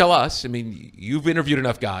years. You tell us. I mean, you've interviewed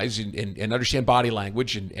enough guys and understand body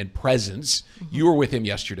language and presence. Mm-hmm. You were with him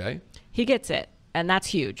yesterday. He gets it, and that's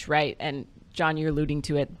huge, right? And John, you're alluding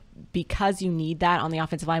to it. Because you need that on the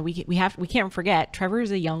offensive line, we can't forget Trevor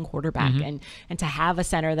is a young quarterback, and to have a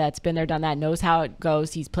center that's been there, done that, knows how it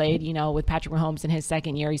goes. He's played, with Patrick Mahomes in his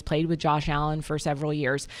second year. He's played with Josh Allen for several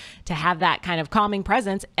years. To have that kind of calming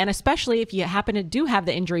presence, and especially if you happen to do have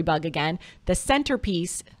the injury bug again, the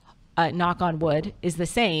centerpiece, knock on wood, is the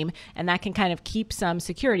same, and that can kind of keep some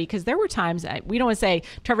security. Because there were times, we don't want to say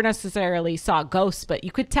Trevor necessarily saw ghosts, but you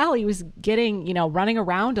could tell he was getting, running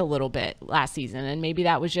around a little bit last season, and maybe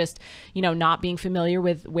that was just, not being familiar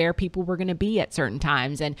with where people were going to be at certain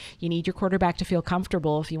times, and you need your quarterback to feel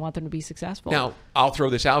comfortable if you want them to be successful. Now, I'll throw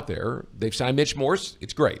this out there. They've signed Mitch Morse.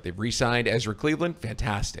 It's great. They've re-signed Ezra Cleveland.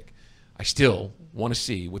 Fantastic. I still want to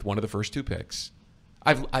see with one of the first 2 picks.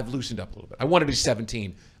 I've loosened up a little bit. I wanted to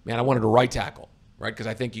 17. Man, I wanted a right tackle, right? Because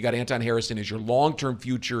I think you got Anton Harrison as your long-term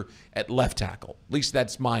future at left tackle. At least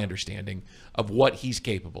that's my understanding of what he's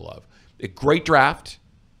capable of. A great draft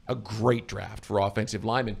for offensive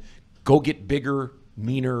linemen. Go get bigger,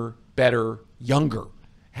 meaner, better, younger.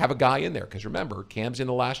 Have a guy in there. Because remember, Cam's in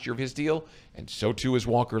the last year of his deal, and so too is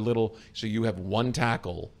Walker Little. So you have one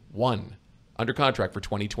tackle, under contract for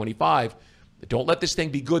 2025. Don't let this thing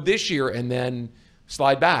be good this year and then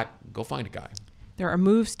slide back. Go find a guy. There are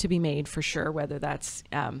moves to be made for sure, whether that's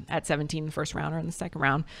at 17 in the first round or in the second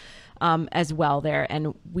round as well there.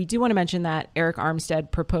 And we do want to mention that Eric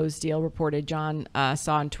Armstead proposed deal reported. John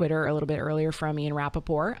saw on Twitter a little bit earlier from Ian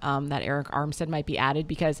Rappaport that Eric Armstead might be added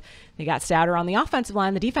because they got stouter on the offensive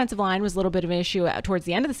line. The defensive line was a little bit of an issue towards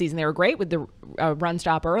the end of the season. They were great with the run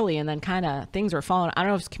stop early, and then kind of things were falling. I don't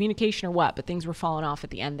know if it's communication or what, but things were falling off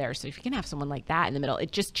at the end there. So if you can have someone like that in the middle,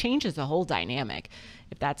 it just changes the whole dynamic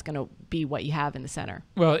if that's going to be what you have in the center.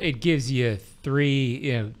 Well, it gives you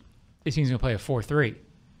 3, this team's going to play a 4-3.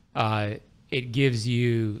 It gives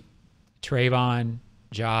you Trayvon,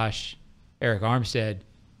 Josh, Eric Armstead.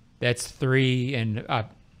 That's 3, and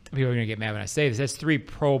people are going to get mad when I say this. That's 3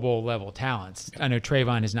 Pro Bowl level talents. I know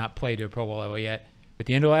Trayvon has not played to a Pro Bowl level yet, but at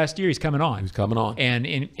the end of last year, he's coming on. And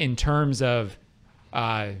in terms of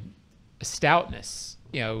stoutness,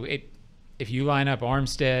 if you line up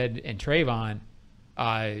Armstead and Trayvon,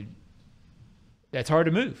 that's hard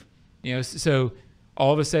to move. So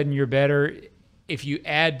all of a sudden you're better. If you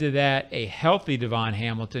add to that a healthy Devon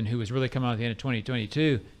Hamilton, who was really coming out at the end of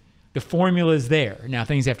 2022, the formula is there. Now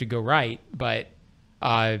things have to go right, but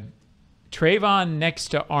Trayvon next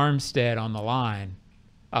to Armstead on the line.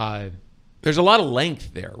 There's a lot of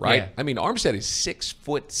length there, right? Yeah. I mean, Armstead is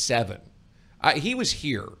 6'7". He was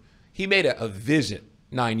here. He made a visit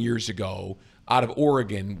 9 years ago out of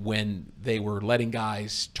Oregon when they were letting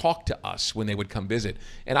guys talk to us when they would come visit.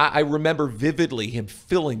 And I remember vividly him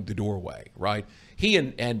filling the doorway, right? He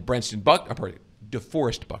and DeForest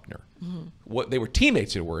Buckner, they were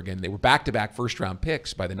teammates at Oregon. They were back-to-back first-round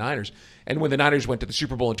picks by the Niners. And when the Niners went to the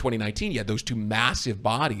Super Bowl in 2019, you had those 2 massive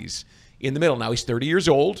bodies in the middle. Now he's 30 years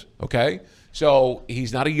old, okay? So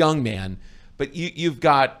he's not a young man. But you've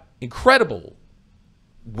got incredible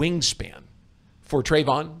wingspan for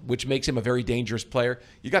Trayvon, which makes him a very dangerous player.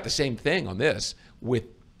 You got the same thing on this with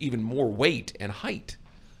even more weight and height.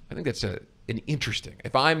 I think that's an interesting.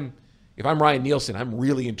 If I'm Ryan Nielsen, I'm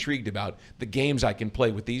really intrigued about the games I can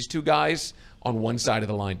play with these 2 guys on one side of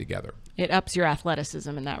the line together. It ups your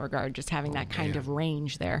athleticism in that regard, just having that kind of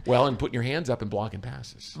range there. Well, and putting your hands up and blocking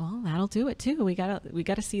passes. Well, that'll do it too. We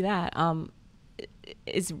gotta see that.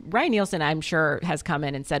 Is Ryan Nielsen, I'm sure, has come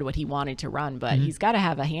in and said what he wanted to run, but he's got to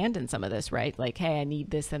have a hand in some of this, right? Like, hey, I need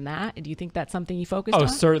this and that. Do you think that's something you focused on? Oh,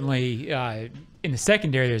 certainly. In the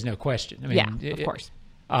secondary, there's no question. I mean, of course.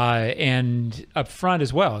 And up front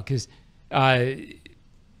as well, because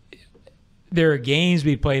there are games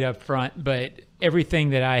we played up front, but everything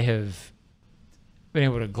that I have been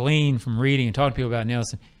able to glean from reading and talking to people about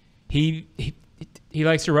Nelson, he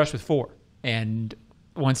likes to rush with 4 and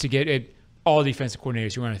wants to get it. All defensive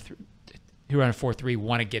coordinators who run a 4-3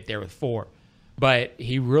 want to get there with 4, but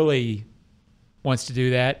he really wants to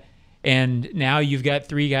do that. And now you've got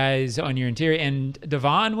 3 guys on your interior. And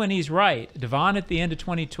Devon, when he's right, Devon at the end of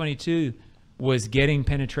 2022 was getting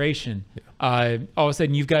penetration. All of a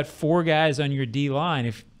sudden, you've got 4 guys on your D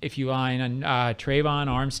line. If you line on Trayvon,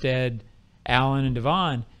 Armstead, Allen, and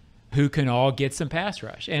Devon, who can all get some pass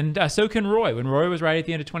rush. And so can Roy. When Roy was right at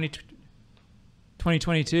the end of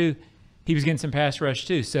 2022, he was getting some pass rush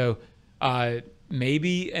too. So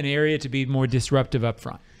maybe an area to be more disruptive up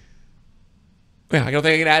front. Yeah, I don't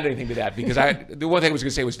think I can add anything to that because the one thing I was going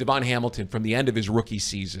to say was Devon Hamilton from the end of his rookie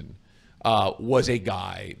season was a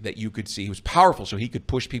guy that you could see. He was powerful, so he could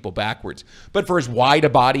push people backwards. But for as wide a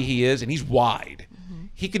body he is, and he's wide,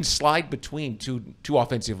 he can slide between two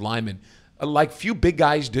offensive linemen like few big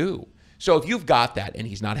guys do. So if you've got that and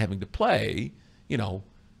he's not having to play,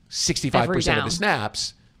 65% of the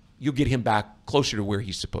snaps, you'll get him back closer to where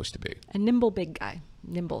he's supposed to be. A nimble big guy.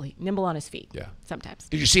 Nimble on his feet. Yeah. Sometimes.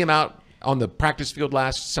 Did you see him out on the practice field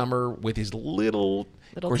last summer with his little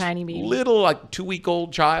tiny baby, like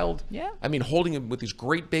 2-week-old child? Yeah. I mean, holding him with his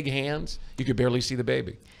great big hands. You could barely see the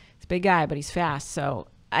baby. He's a big guy, but he's fast. So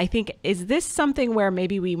I think, is this something where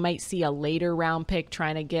maybe we might see a later round pick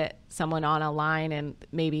trying to get someone on a line and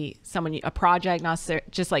maybe a project, not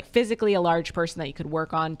just like physically a large person that you could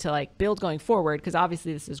work on to like build going forward? Because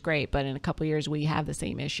obviously this is great, but in a couple of years we have the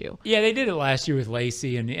same issue. Yeah, they did it last year with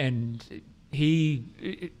Lacey, and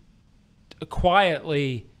he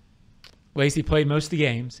quietly, Lacey played most of the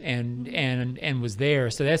games and was there.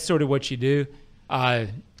 So that's sort of what you do.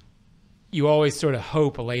 You always sort of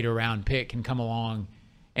hope a later round pick can come along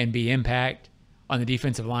and be impact on the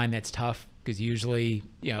defensive line. That's tough because usually,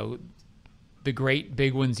 the great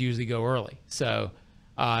big ones usually go early. So,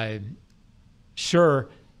 sure,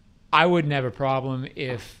 I wouldn't have a problem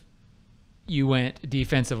if you went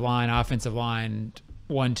defensive line, offensive line,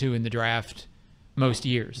 1-2 in the draft most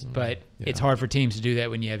years. But it's hard for teams to do that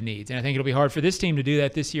when you have needs. And I think it'll be hard for this team to do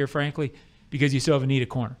that this year, frankly, because you still have a need at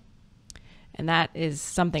corner. And that is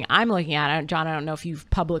something I'm looking at. John, I don't know if you've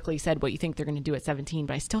publicly said what you think they're going to do at 17,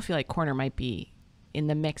 but I still feel like corner might be in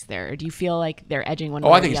the mix there. Or do you feel like they're edging one way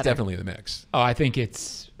or the other? I think it's definitely in the mix. I think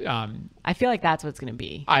it's... I feel like that's what it's going to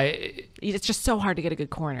be. It's just so hard to get a good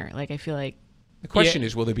corner. Like, I feel like... The question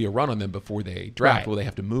is, will there be a run on them before they draft? Right. Will they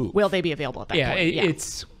have to move? Will they be available at that point?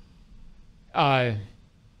 It's...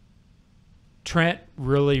 Trent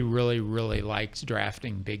really, really, really likes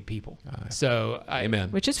drafting big people.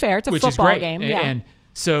 Amen. Which is fair. It's a football game. Yeah. And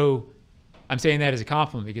so I'm saying that as a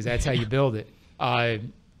compliment because that's how you build it.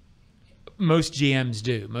 Most GMs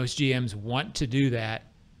do. Most GMs want to do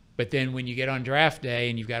that. But then when you get on draft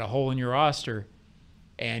day and you've got a hole in your roster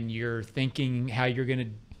and you're thinking how you're going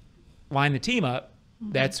to line the team up,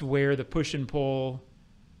 that's where the push and pull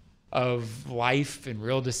of life and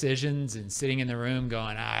real decisions and sitting in the room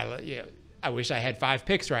going, I wish I had 5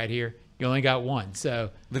 picks right here. You only got 1. So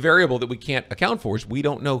the variable that we can't account for is we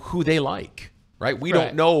don't know who they like, right? We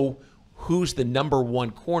don't know who's the number 1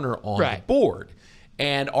 corner on the board.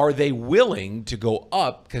 And are they willing to go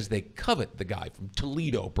up because they covet the guy from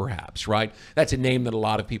Toledo, perhaps, right? That's a name that a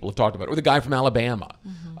lot of people have talked about. Or the guy from Alabama.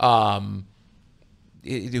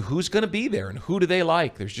 Who's going to be there and who do they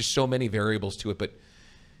like? There's just so many variables to it, but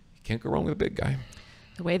you can't go wrong with a big guy.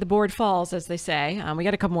 The way the board falls, as they say. We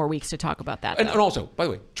got a couple more weeks to talk about that. And also, by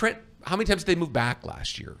the way, Trent, how many times did they move back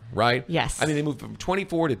last year, right? Yes. I mean, they moved from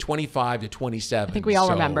 24 to 25 to 27. I think we all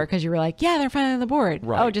remember because you were like, yeah, they're finally on the board.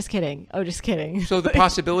 Right. Oh, just kidding. So the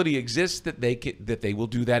possibility exists that they will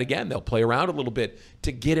do that again. They'll play around a little bit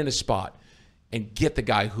to get in a spot and get the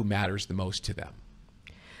guy who matters the most to them.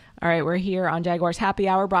 All right, we're here on Jaguars Happy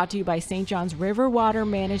Hour, brought to you by St. John's River Water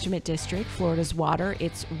Management District, Florida's water.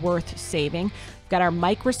 It's worth saving. We've got our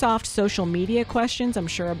Microsoft social media questions. I'm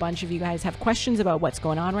sure a bunch of you guys have questions about what's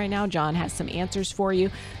going on right now. John has some answers for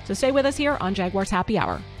you. So stay with us here on Jaguars Happy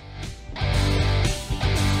Hour.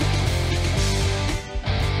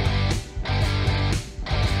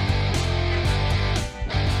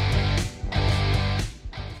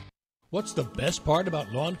 What's the best part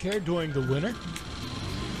about lawn care during the winter?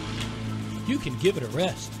 You can give it a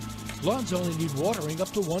rest. Lawns only need watering up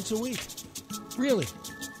to once a week. Really,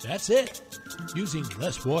 that's it. Using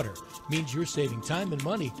less water means you're saving time and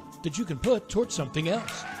money that you can put towards something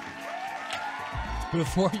else.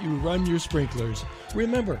 Before you run your sprinklers,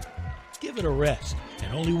 remember, give it a rest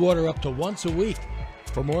and only water up to once a week.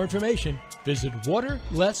 For more information, visit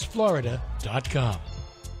waterlessflorida.com.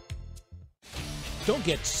 Don't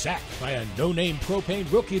get sacked by a no-name propane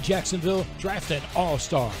rookie at Jacksonville. Draft an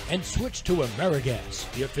all-star and switch to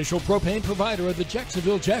AmeriGas, the official propane provider of the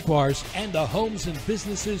Jacksonville Jaguars and the homes and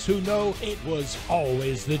businesses who know it was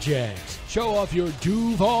always the Jags. Show off your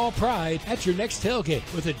Duval pride at your next tailgate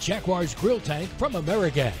with a Jaguars grill tank from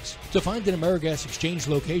AmeriGas. To find an AmeriGas Exchange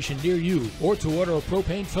location near you or to order a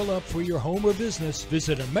propane fill-up for your home or business,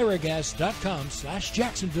 visit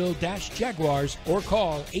AmeriGas.com/Jacksonville-Jaguars or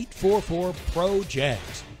call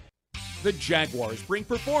 844-PRO-JAGS. The Jaguars bring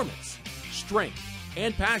performance, strength,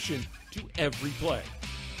 and passion to every play.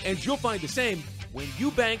 And you'll find the same when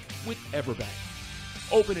you bank with EverBank.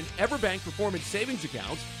 Open an EverBank Performance Savings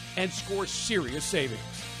account and score serious savings.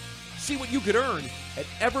 See what you could earn at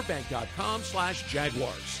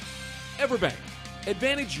everbank.com/Jaguars. EverBank,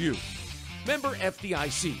 Advantage You. Member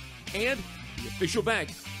FDIC and the official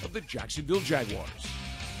bank of the Jacksonville Jaguars.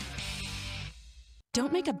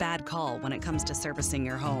 Don't make a bad call when it comes to servicing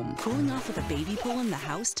your home. Cooling off with a baby pool in the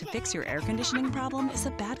house to fix your air conditioning problem is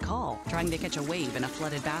a bad call. Trying to catch a wave in a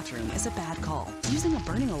flooded bathroom is a bad call. Using a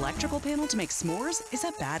burning electrical panel to make s'mores is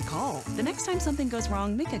a bad call. The next time something goes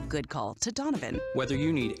wrong, make a good call to Donovan. Whether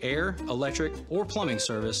you need air, electric, or plumbing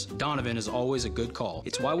service, Donovan is always a good call.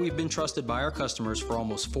 It's why we've been trusted by our customers for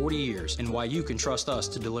almost 40 years and why you can trust us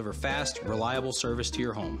to deliver fast, reliable service to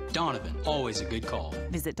your home. Donovan, always a good call.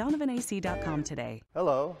 Visit DonovanAC.com today.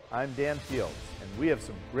 Hello, I'm Dan Fields, and we have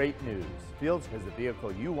some great news. Fields has the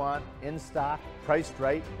vehicle you want, in stock, priced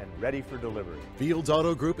right, and ready for delivery. Fields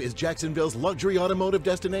Auto Group is Jacksonville's luxury automotive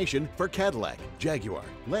destination for Cadillac, Jaguar,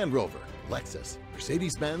 Land Rover, Lexus,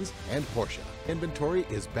 Mercedes-Benz, and Porsche. Inventory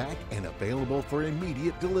is back and available for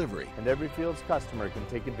immediate delivery. And every Fields customer can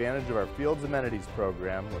take advantage of our Fields Amenities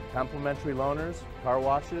program with complimentary loaners, car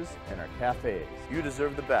washes, and our cafes. You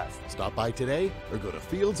deserve the best. Stop by today or go to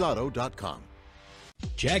fieldsauto.com.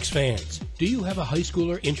 Jags fans, do you have a high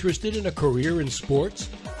schooler interested in a career in sports?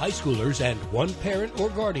 High schoolers and one parent or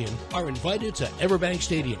guardian are invited to EverBank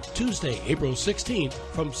Stadium Tuesday, April 16th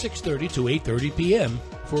from 6:30 to 8:30 p.m.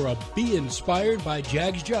 for a Be Inspired by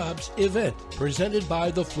Jags Jobs event presented by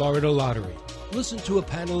the Florida Lottery. Listen to a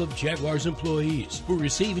panel of Jaguars employees who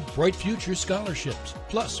received Bright Future scholarships,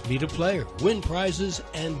 plus meet a player, win prizes,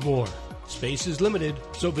 and more. Space is limited,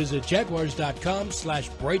 so visit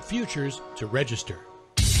jaguars.com/brightfutures to register.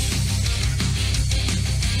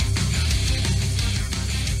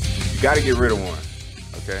 Got to get rid of one,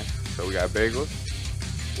 okay? So we got bagels,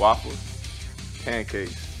 waffles,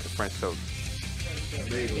 pancakes, and French toast.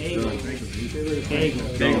 Bagels.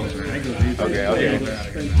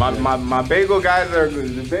 Okay. My bagel guys are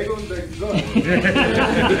good. The bagels are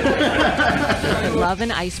good. Love an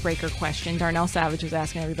icebreaker question. Darnell Savage was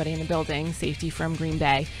asking everybody in the building, safety from Green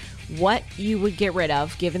Bay, what you would get rid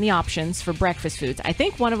of given the options for breakfast foods. I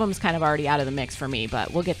think one of them is kind of already out of the mix for me,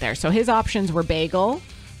 but we'll get there. So his options were bagel,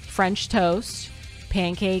 French toast,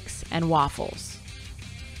 pancakes, and waffles.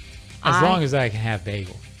 As long as I can have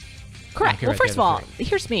bagel. Correct. Well, first of all,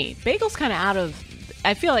 here's me. Bagel's kind of out of...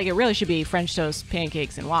 I feel like it really should be French toast,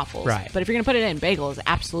 pancakes, and waffles. Right. But if you're going to put it in, bagel is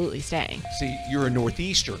absolutely staying. See, you're a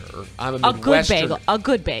Northeasterner. I'm a Midwesterner. A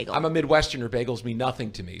good bagel. I'm a Midwesterner. Bagels mean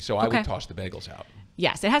nothing to me, so I would toss the bagels out.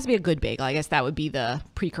 Yes, it has to be a good bagel. I guess that would be the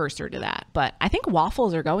precursor to that. But I think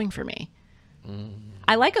waffles are going for me.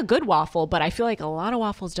 I like a good waffle, but I feel like a lot of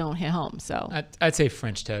waffles don't hit home. So I'd say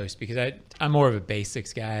French toast because I'm more of a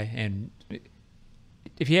basics guy, and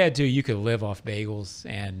if you had to, you could live off bagels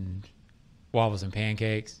and waffles and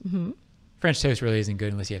pancakes. Mm-hmm. French toast really isn't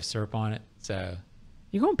good unless you have syrup on it. So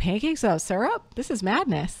you're going pancakes without syrup? This is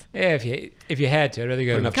madness. Yeah, if you had to, I'd rather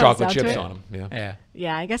go put enough chocolate chips on them.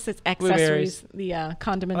 Yeah. I guess it's accessories. The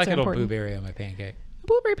condiments. I like are a little important. blueberry on my pancake.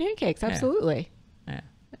 Blueberry pancakes, absolutely. Yeah.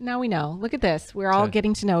 Now we know. Look at this. We're all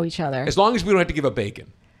getting to know each other. As long as we don't have to give up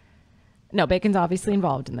bacon. No, bacon's obviously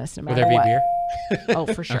involved in this, no matter what. Will there be beer? Oh,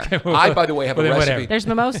 for sure. Okay, I, by the way, have a recipe. Whatever. There's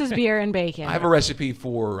mimosas, beer, and bacon. I have a recipe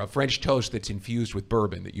for a French toast that's infused with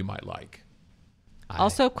bourbon that you might like.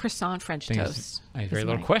 Also, croissant French toast. I have very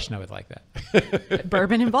little question I would like that.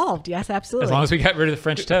 Bourbon involved. Yes, absolutely. As long as we got rid of the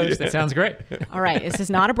French toast, that sounds great. All right. This is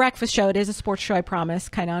not a breakfast show. It is a sports show, I promise.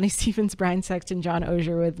 Kainani Stevens, Brian Sexton, John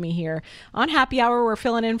Oehser with me here. On Happy Hour, we're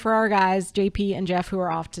filling in for our guys, JP and Jeff, who are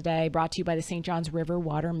off today. Brought to you by the St. Johns River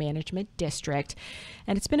Water Management District.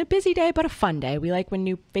 And it's been a busy day, but a fun day. We like when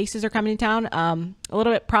new faces are coming in town. A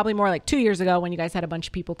little bit, probably more like 2 years ago when you guys had a bunch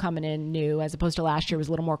of people coming in new, as opposed to last year was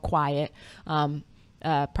a little more quiet.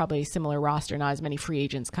 Probably similar roster, not as many free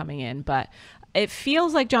agents coming in. But it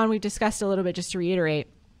feels like, John, we've discussed a little bit, just to reiterate,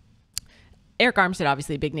 Eric Armstead,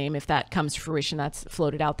 obviously a big name. If that comes to fruition, that's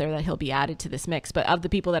floated out there that he'll be added to this mix. But of the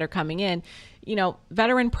people that are coming in,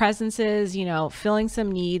 veteran presences, filling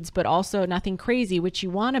some needs, but also nothing crazy, which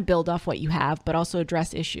you want to build off what you have, but also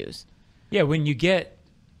address issues. Yeah, when you get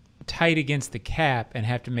tight against the cap and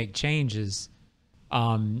have to make changes,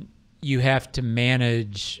 you have to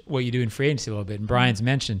manage what you do in free agency a little bit. And Brian's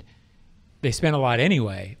mentioned they spent a lot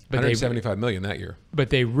anyway. But $175 million that year.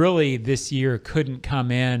 But they really this year couldn't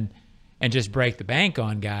come in and just break the bank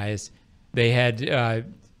on guys. They had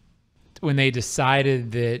when they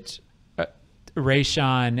decided that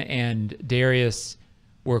Rayshon and Darius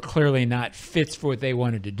were clearly not fits for what they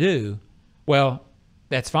wanted to do. Well,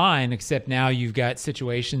 that's fine, except now you've got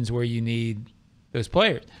situations where you need those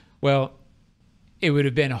players. Well, it would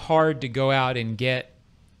have been hard to go out and get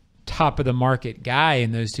top of the market guy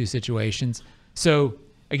in those two situations. So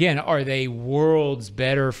again, are they worlds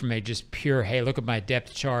better from a just pure, hey, look at my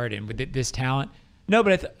depth chart and with this talent? No,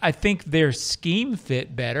 but I think their scheme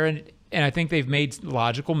fit better, and I think they've made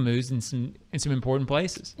logical moves in some important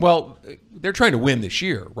places. Well, they're trying to win this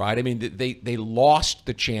year, right? I mean, they lost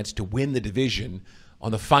the chance to win the division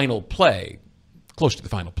on the final play, close to the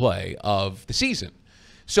final play of the season.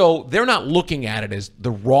 So they're not looking at it as the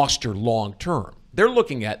roster long term. They're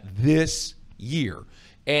looking at this year.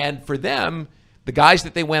 And for them, the guys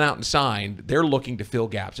that they went out and signed, they're looking to fill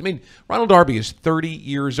gaps. I mean, Ronald Darby is 30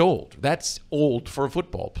 years old. That's old for a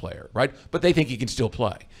football player, right? But they think he can still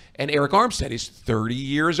play. And Eric Armstead is 30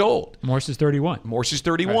 years old. Morse is 31. Morse is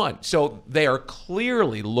 31. Right. So they are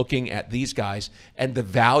clearly looking at these guys and the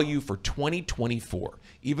value for 2024,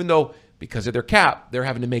 even though because of their cap, they're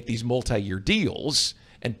having to make these multi-year deals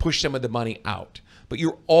and push some of the money out. But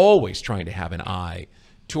you're always trying to have an eye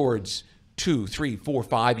towards 2, 3, 4,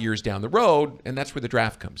 5 years down the road, and that's where the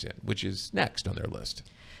draft comes in, which is next on their list.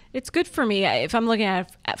 It's good for me. If I'm looking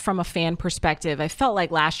at it from a fan perspective, I felt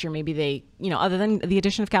like last year maybe they, other than the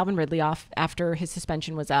addition of Calvin Ridley off after his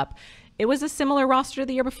suspension was up, it was a similar roster to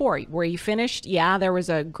the year before where you finished. Yeah, there was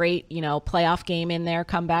a great, playoff game in there,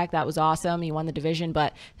 comeback. That was awesome. You won the division,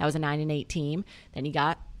 but that was a 9-8 team. Then you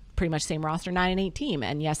got pretty much same roster, 9-8 team.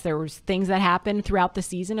 And yes, there was things that happened throughout the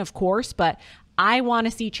season, of course, but I want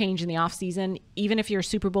to see change in the offseason. Even if you're a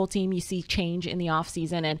Super Bowl team, you see change in the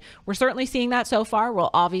offseason. And we're certainly seeing that so far. We'll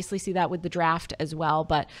obviously see that with the draft as well.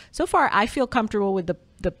 But so far, I feel comfortable with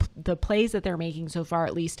the plays that they're making so far,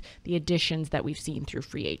 at least the additions that we've seen through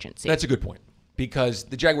free agency. That's a good point because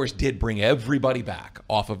the Jaguars did bring everybody back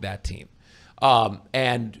off of that team.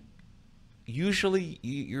 And usually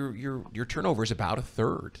your turnover is about a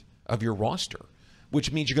third of your roster,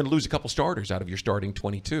 which means you're going to lose a couple starters out of your starting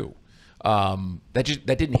 22. That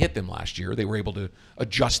didn't hit them last year. They were able to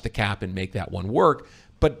adjust the cap and make that one work.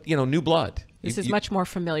 But, new blood. This is much more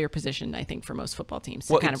familiar position, I think, for most football teams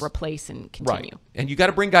to kind of replace and continue. Right. And you got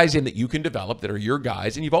to bring guys in that you can develop that are your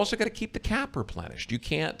guys. And you've also got to keep the cap replenished. You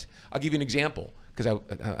can't. I'll give you an example because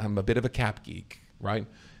I'm a bit of a cap geek, right?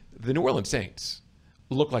 The New Orleans Saints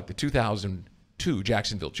look like the 2002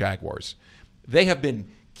 Jacksonville Jaguars. They have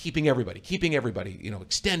been keeping everybody,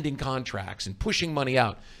 extending contracts and pushing money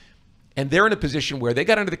out. And they're in a position where they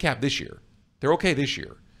got under the cap this year. They're okay this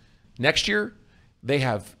year. Next year, they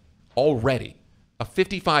have already a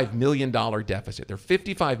 $55 million deficit. They're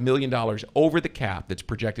 $55 million over the cap that's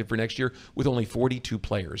projected for next year with only 42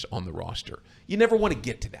 players on the roster. You never want to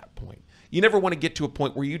get to that point. You never want to get to a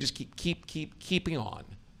point where you just keeping on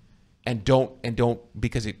and don't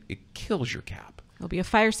because it kills your cap. There'll be a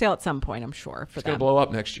fire sale at some point, I'm sure, for them. It's going to blow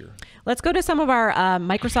up next year. Let's go to some of our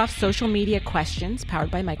Microsoft social media questions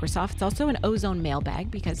powered by Microsoft. It's also an Ozone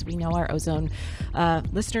mailbag because we know our Ozone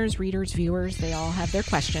listeners, readers, viewers, they all have their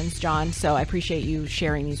questions, John. So I appreciate you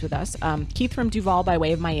sharing these with us. Keith from Duval by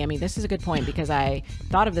way of Miami. This is a good point because I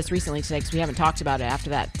thought of this recently today because we haven't talked about it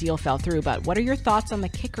after that deal fell through. But what are your thoughts on the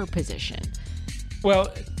kicker position?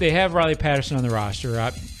 Well, they have Riley Patterson on the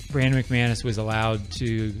roster. Brandon McManus was allowed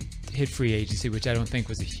to hit free agency, which I don't think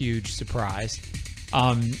was a huge surprise.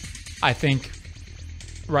 I think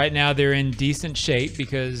right now they're in decent shape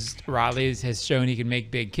because Riley has shown he can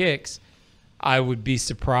make big kicks. I would be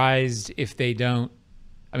surprised if they don't.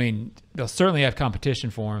 I mean, they'll certainly have competition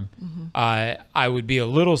for him. Mm-hmm. I would be a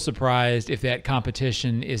little surprised if that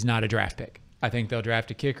competition is not a draft pick. I think they'll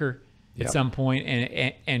draft a kicker at some point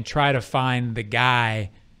and try to find the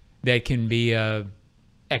guy that can be a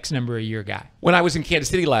X number a year guy. When I was in Kansas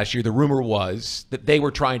City last year, the rumor was that they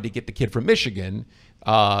were trying to get the kid from Michigan.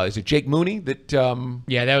 Is it Jake Mooney?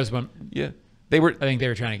 Yeah, that was one. Yeah, I think they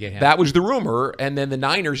were trying to get him. That was the rumor, and then the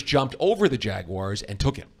Niners jumped over the Jaguars and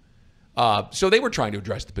took him. So they were trying to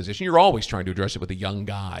address the position. You're always trying to address it with a young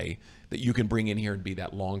guy that you can bring in here and be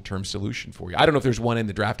that long-term solution for you. I don't know if there's one in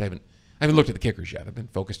the draft. I haven't looked at the kickers yet. I've been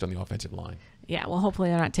focused on the offensive line. Yeah, well, hopefully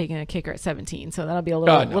they're not taking a kicker at 17, so that'll be a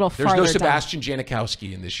little farther. There's no Sebastian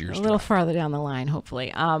Janikowski in this year's a little draft. farther down the line,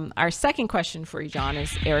 hopefully. Our second question for you, John,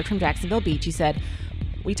 is Eric from Jacksonville Beach. He said,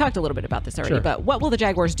 we talked a little bit about this already, but what will the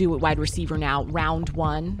Jaguars do with wide receiver now? Round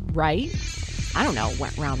 1, right? I don't know.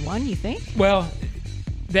 Round 1, you think? Well,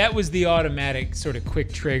 that was the automatic sort of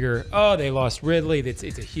quick trigger. Oh, they lost Ridley. It's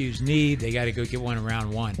a huge need. They got to go get one in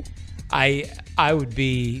round 1. I would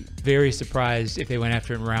be very surprised if they went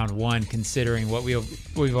after it in round 1, considering what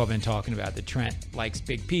we've all been talking about. That Trent likes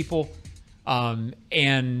big people,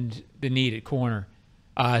 and the need at corner.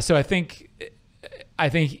 So I think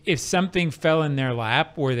if something fell in their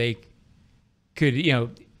lap where they could,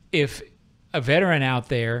 if a veteran out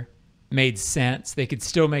there made sense, they could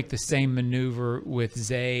still make the same maneuver with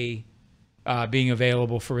Zay being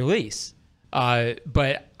available for release.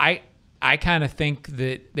 But I kind of think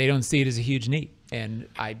that they don't see it as a huge need, and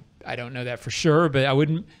I don't know that for sure, but I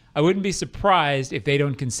wouldn't be surprised if they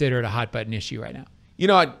don't consider it a hot button issue right now.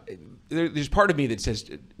 There's part of me that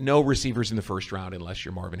says no receivers in the first round unless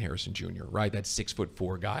you're Marvin Harrison Jr., right? That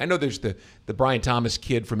 6'4" guy. I know there's the Brian Thomas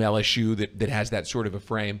kid from LSU that has that sort of a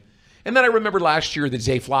frame. And then I remember last year that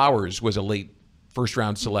Zay Flowers was a late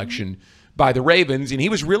first-round selection by the Ravens, and he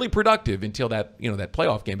was really productive until that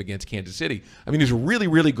playoff game against Kansas City. I mean, he was a really,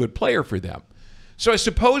 really good player for them. So I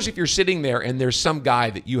suppose if you're sitting there and there's some guy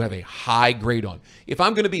that you have a high grade on, if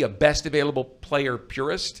I'm going to be a best available player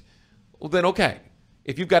purist, well, then okay.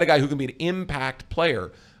 If you've got a guy who can be an impact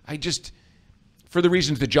player, for the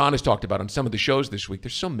reasons that John has talked about on some of the shows this week,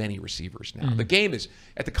 there's so many receivers now. The game is,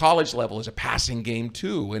 at the college level, is a passing game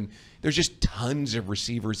too, and there's just tons of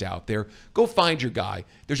receivers out there. Go find your guy.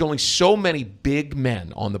 There's only so many big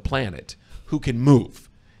men on the planet who can move,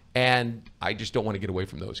 and I just don't want to get away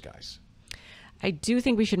from those guys. I do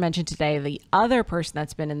think we should mention today the other person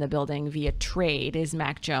that's been in the building via trade is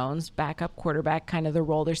Mac Jones, backup quarterback, kind of the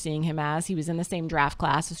role they're seeing him as. He was in the same draft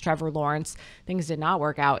class as Trevor Lawrence. Things did not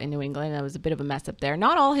work out in New England. It was a bit of a mess up there.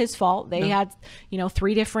 Not all his fault. They had,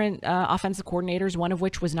 3 different offensive coordinators, one of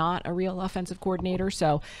which was not a real offensive coordinator.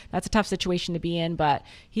 So that's a tough situation to be in. But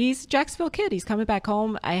he's a Jacksonville kid. He's coming back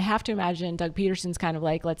home. I have to imagine Doug Peterson's kind of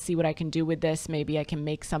like, let's see what I can do with this. Maybe I can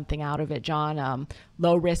make something out of it, John.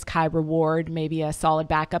 Low risk, high reward, maybe a solid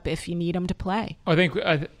backup if you need him to play. I think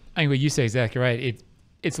what you say is exactly right.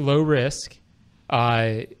 It's low risk,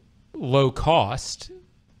 low cost,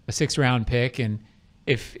 a 6th-round pick, and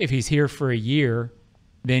if he's here for a year,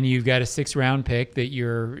 then you've got a 6th-round pick that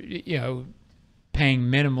you're paying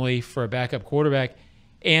minimally for a backup quarterback.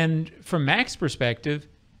 And from Mac's perspective,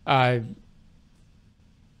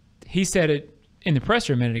 he said it in the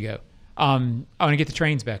presser a minute ago. I want to get the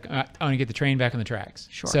trains back. I want to get the train back on the tracks.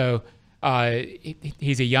 Sure. So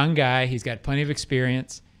he's a young guy. He's got plenty of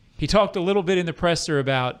experience. He talked a little bit in the presser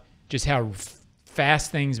about just how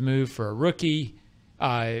fast things move for a rookie.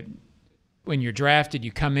 When you're drafted,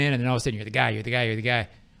 you come in, and then all of a sudden you're the guy.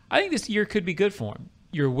 I think this year could be good for him.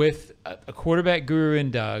 You're with a quarterback guru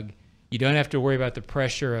in Doug. You don't have to worry about the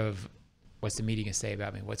pressure of what's the media going to say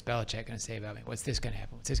about me? What's Belichick going to say about me? What's this going to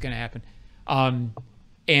happen? What's this going to happen?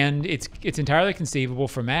 And it's entirely conceivable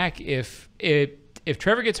for Mac if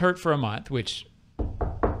Trevor gets hurt for a month, which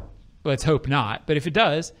let's hope not, but if it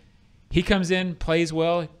does, he comes in, plays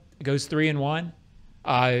well, goes 3-1.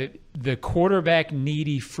 The quarterback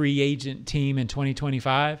needy free agent team in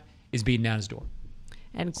 2025 is beating down his door.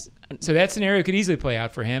 And so that scenario could easily play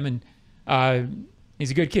out for him. And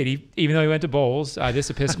he's a good kid. Even though he went to Bowles, this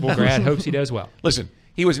Episcopal grad hopes he does well. Listen,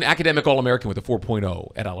 he was an academic All-American with a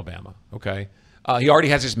 4.0 at Alabama, okay? He already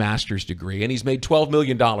has his master's degree, and he's made $12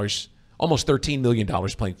 million, almost $13 million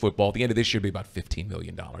playing football. At the end of this year, it'll be about $15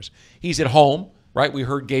 million. He's at home, right? We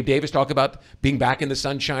heard Gabe Davis talk about being back in the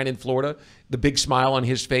sunshine in Florida, the big smile on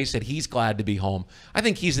his face that he's glad to be home. I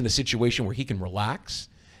think he's in a situation where he can relax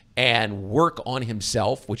and work on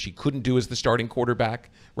himself, which he couldn't do as the starting quarterback,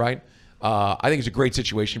 right? I think it's a great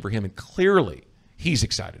situation for him, and clearly he's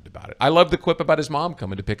excited about it. I love the quip about his mom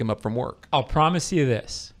coming to pick him up from work. I'll promise you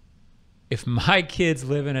this. If my kid's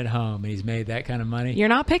living at home and he's made that kind of money, you're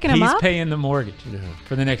not picking him up? He's paying the mortgage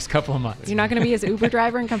for the next couple of months. You're not going to be his Uber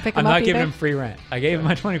driver and come pick him I'm up not either? giving him free rent. I gave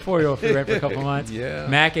my 24-year-old free rent for a couple of months. Yeah.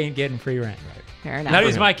 Mac ain't getting free rent. Right. Fair enough. That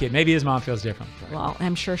is my kid. Maybe his mom feels different. Well,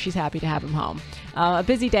 I'm sure she's happy to have him home. A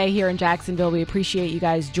busy day here in Jacksonville. We appreciate you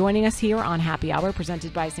guys joining us here on Happy Hour,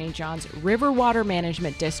 presented by St. John's River Water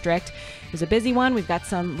Management District. It was a busy one. We've got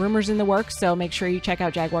some rumors in the works, so make sure you check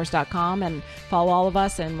out Jaguars.com and follow all of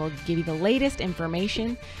us, and we'll give you the latest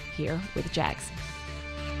information here with Jags.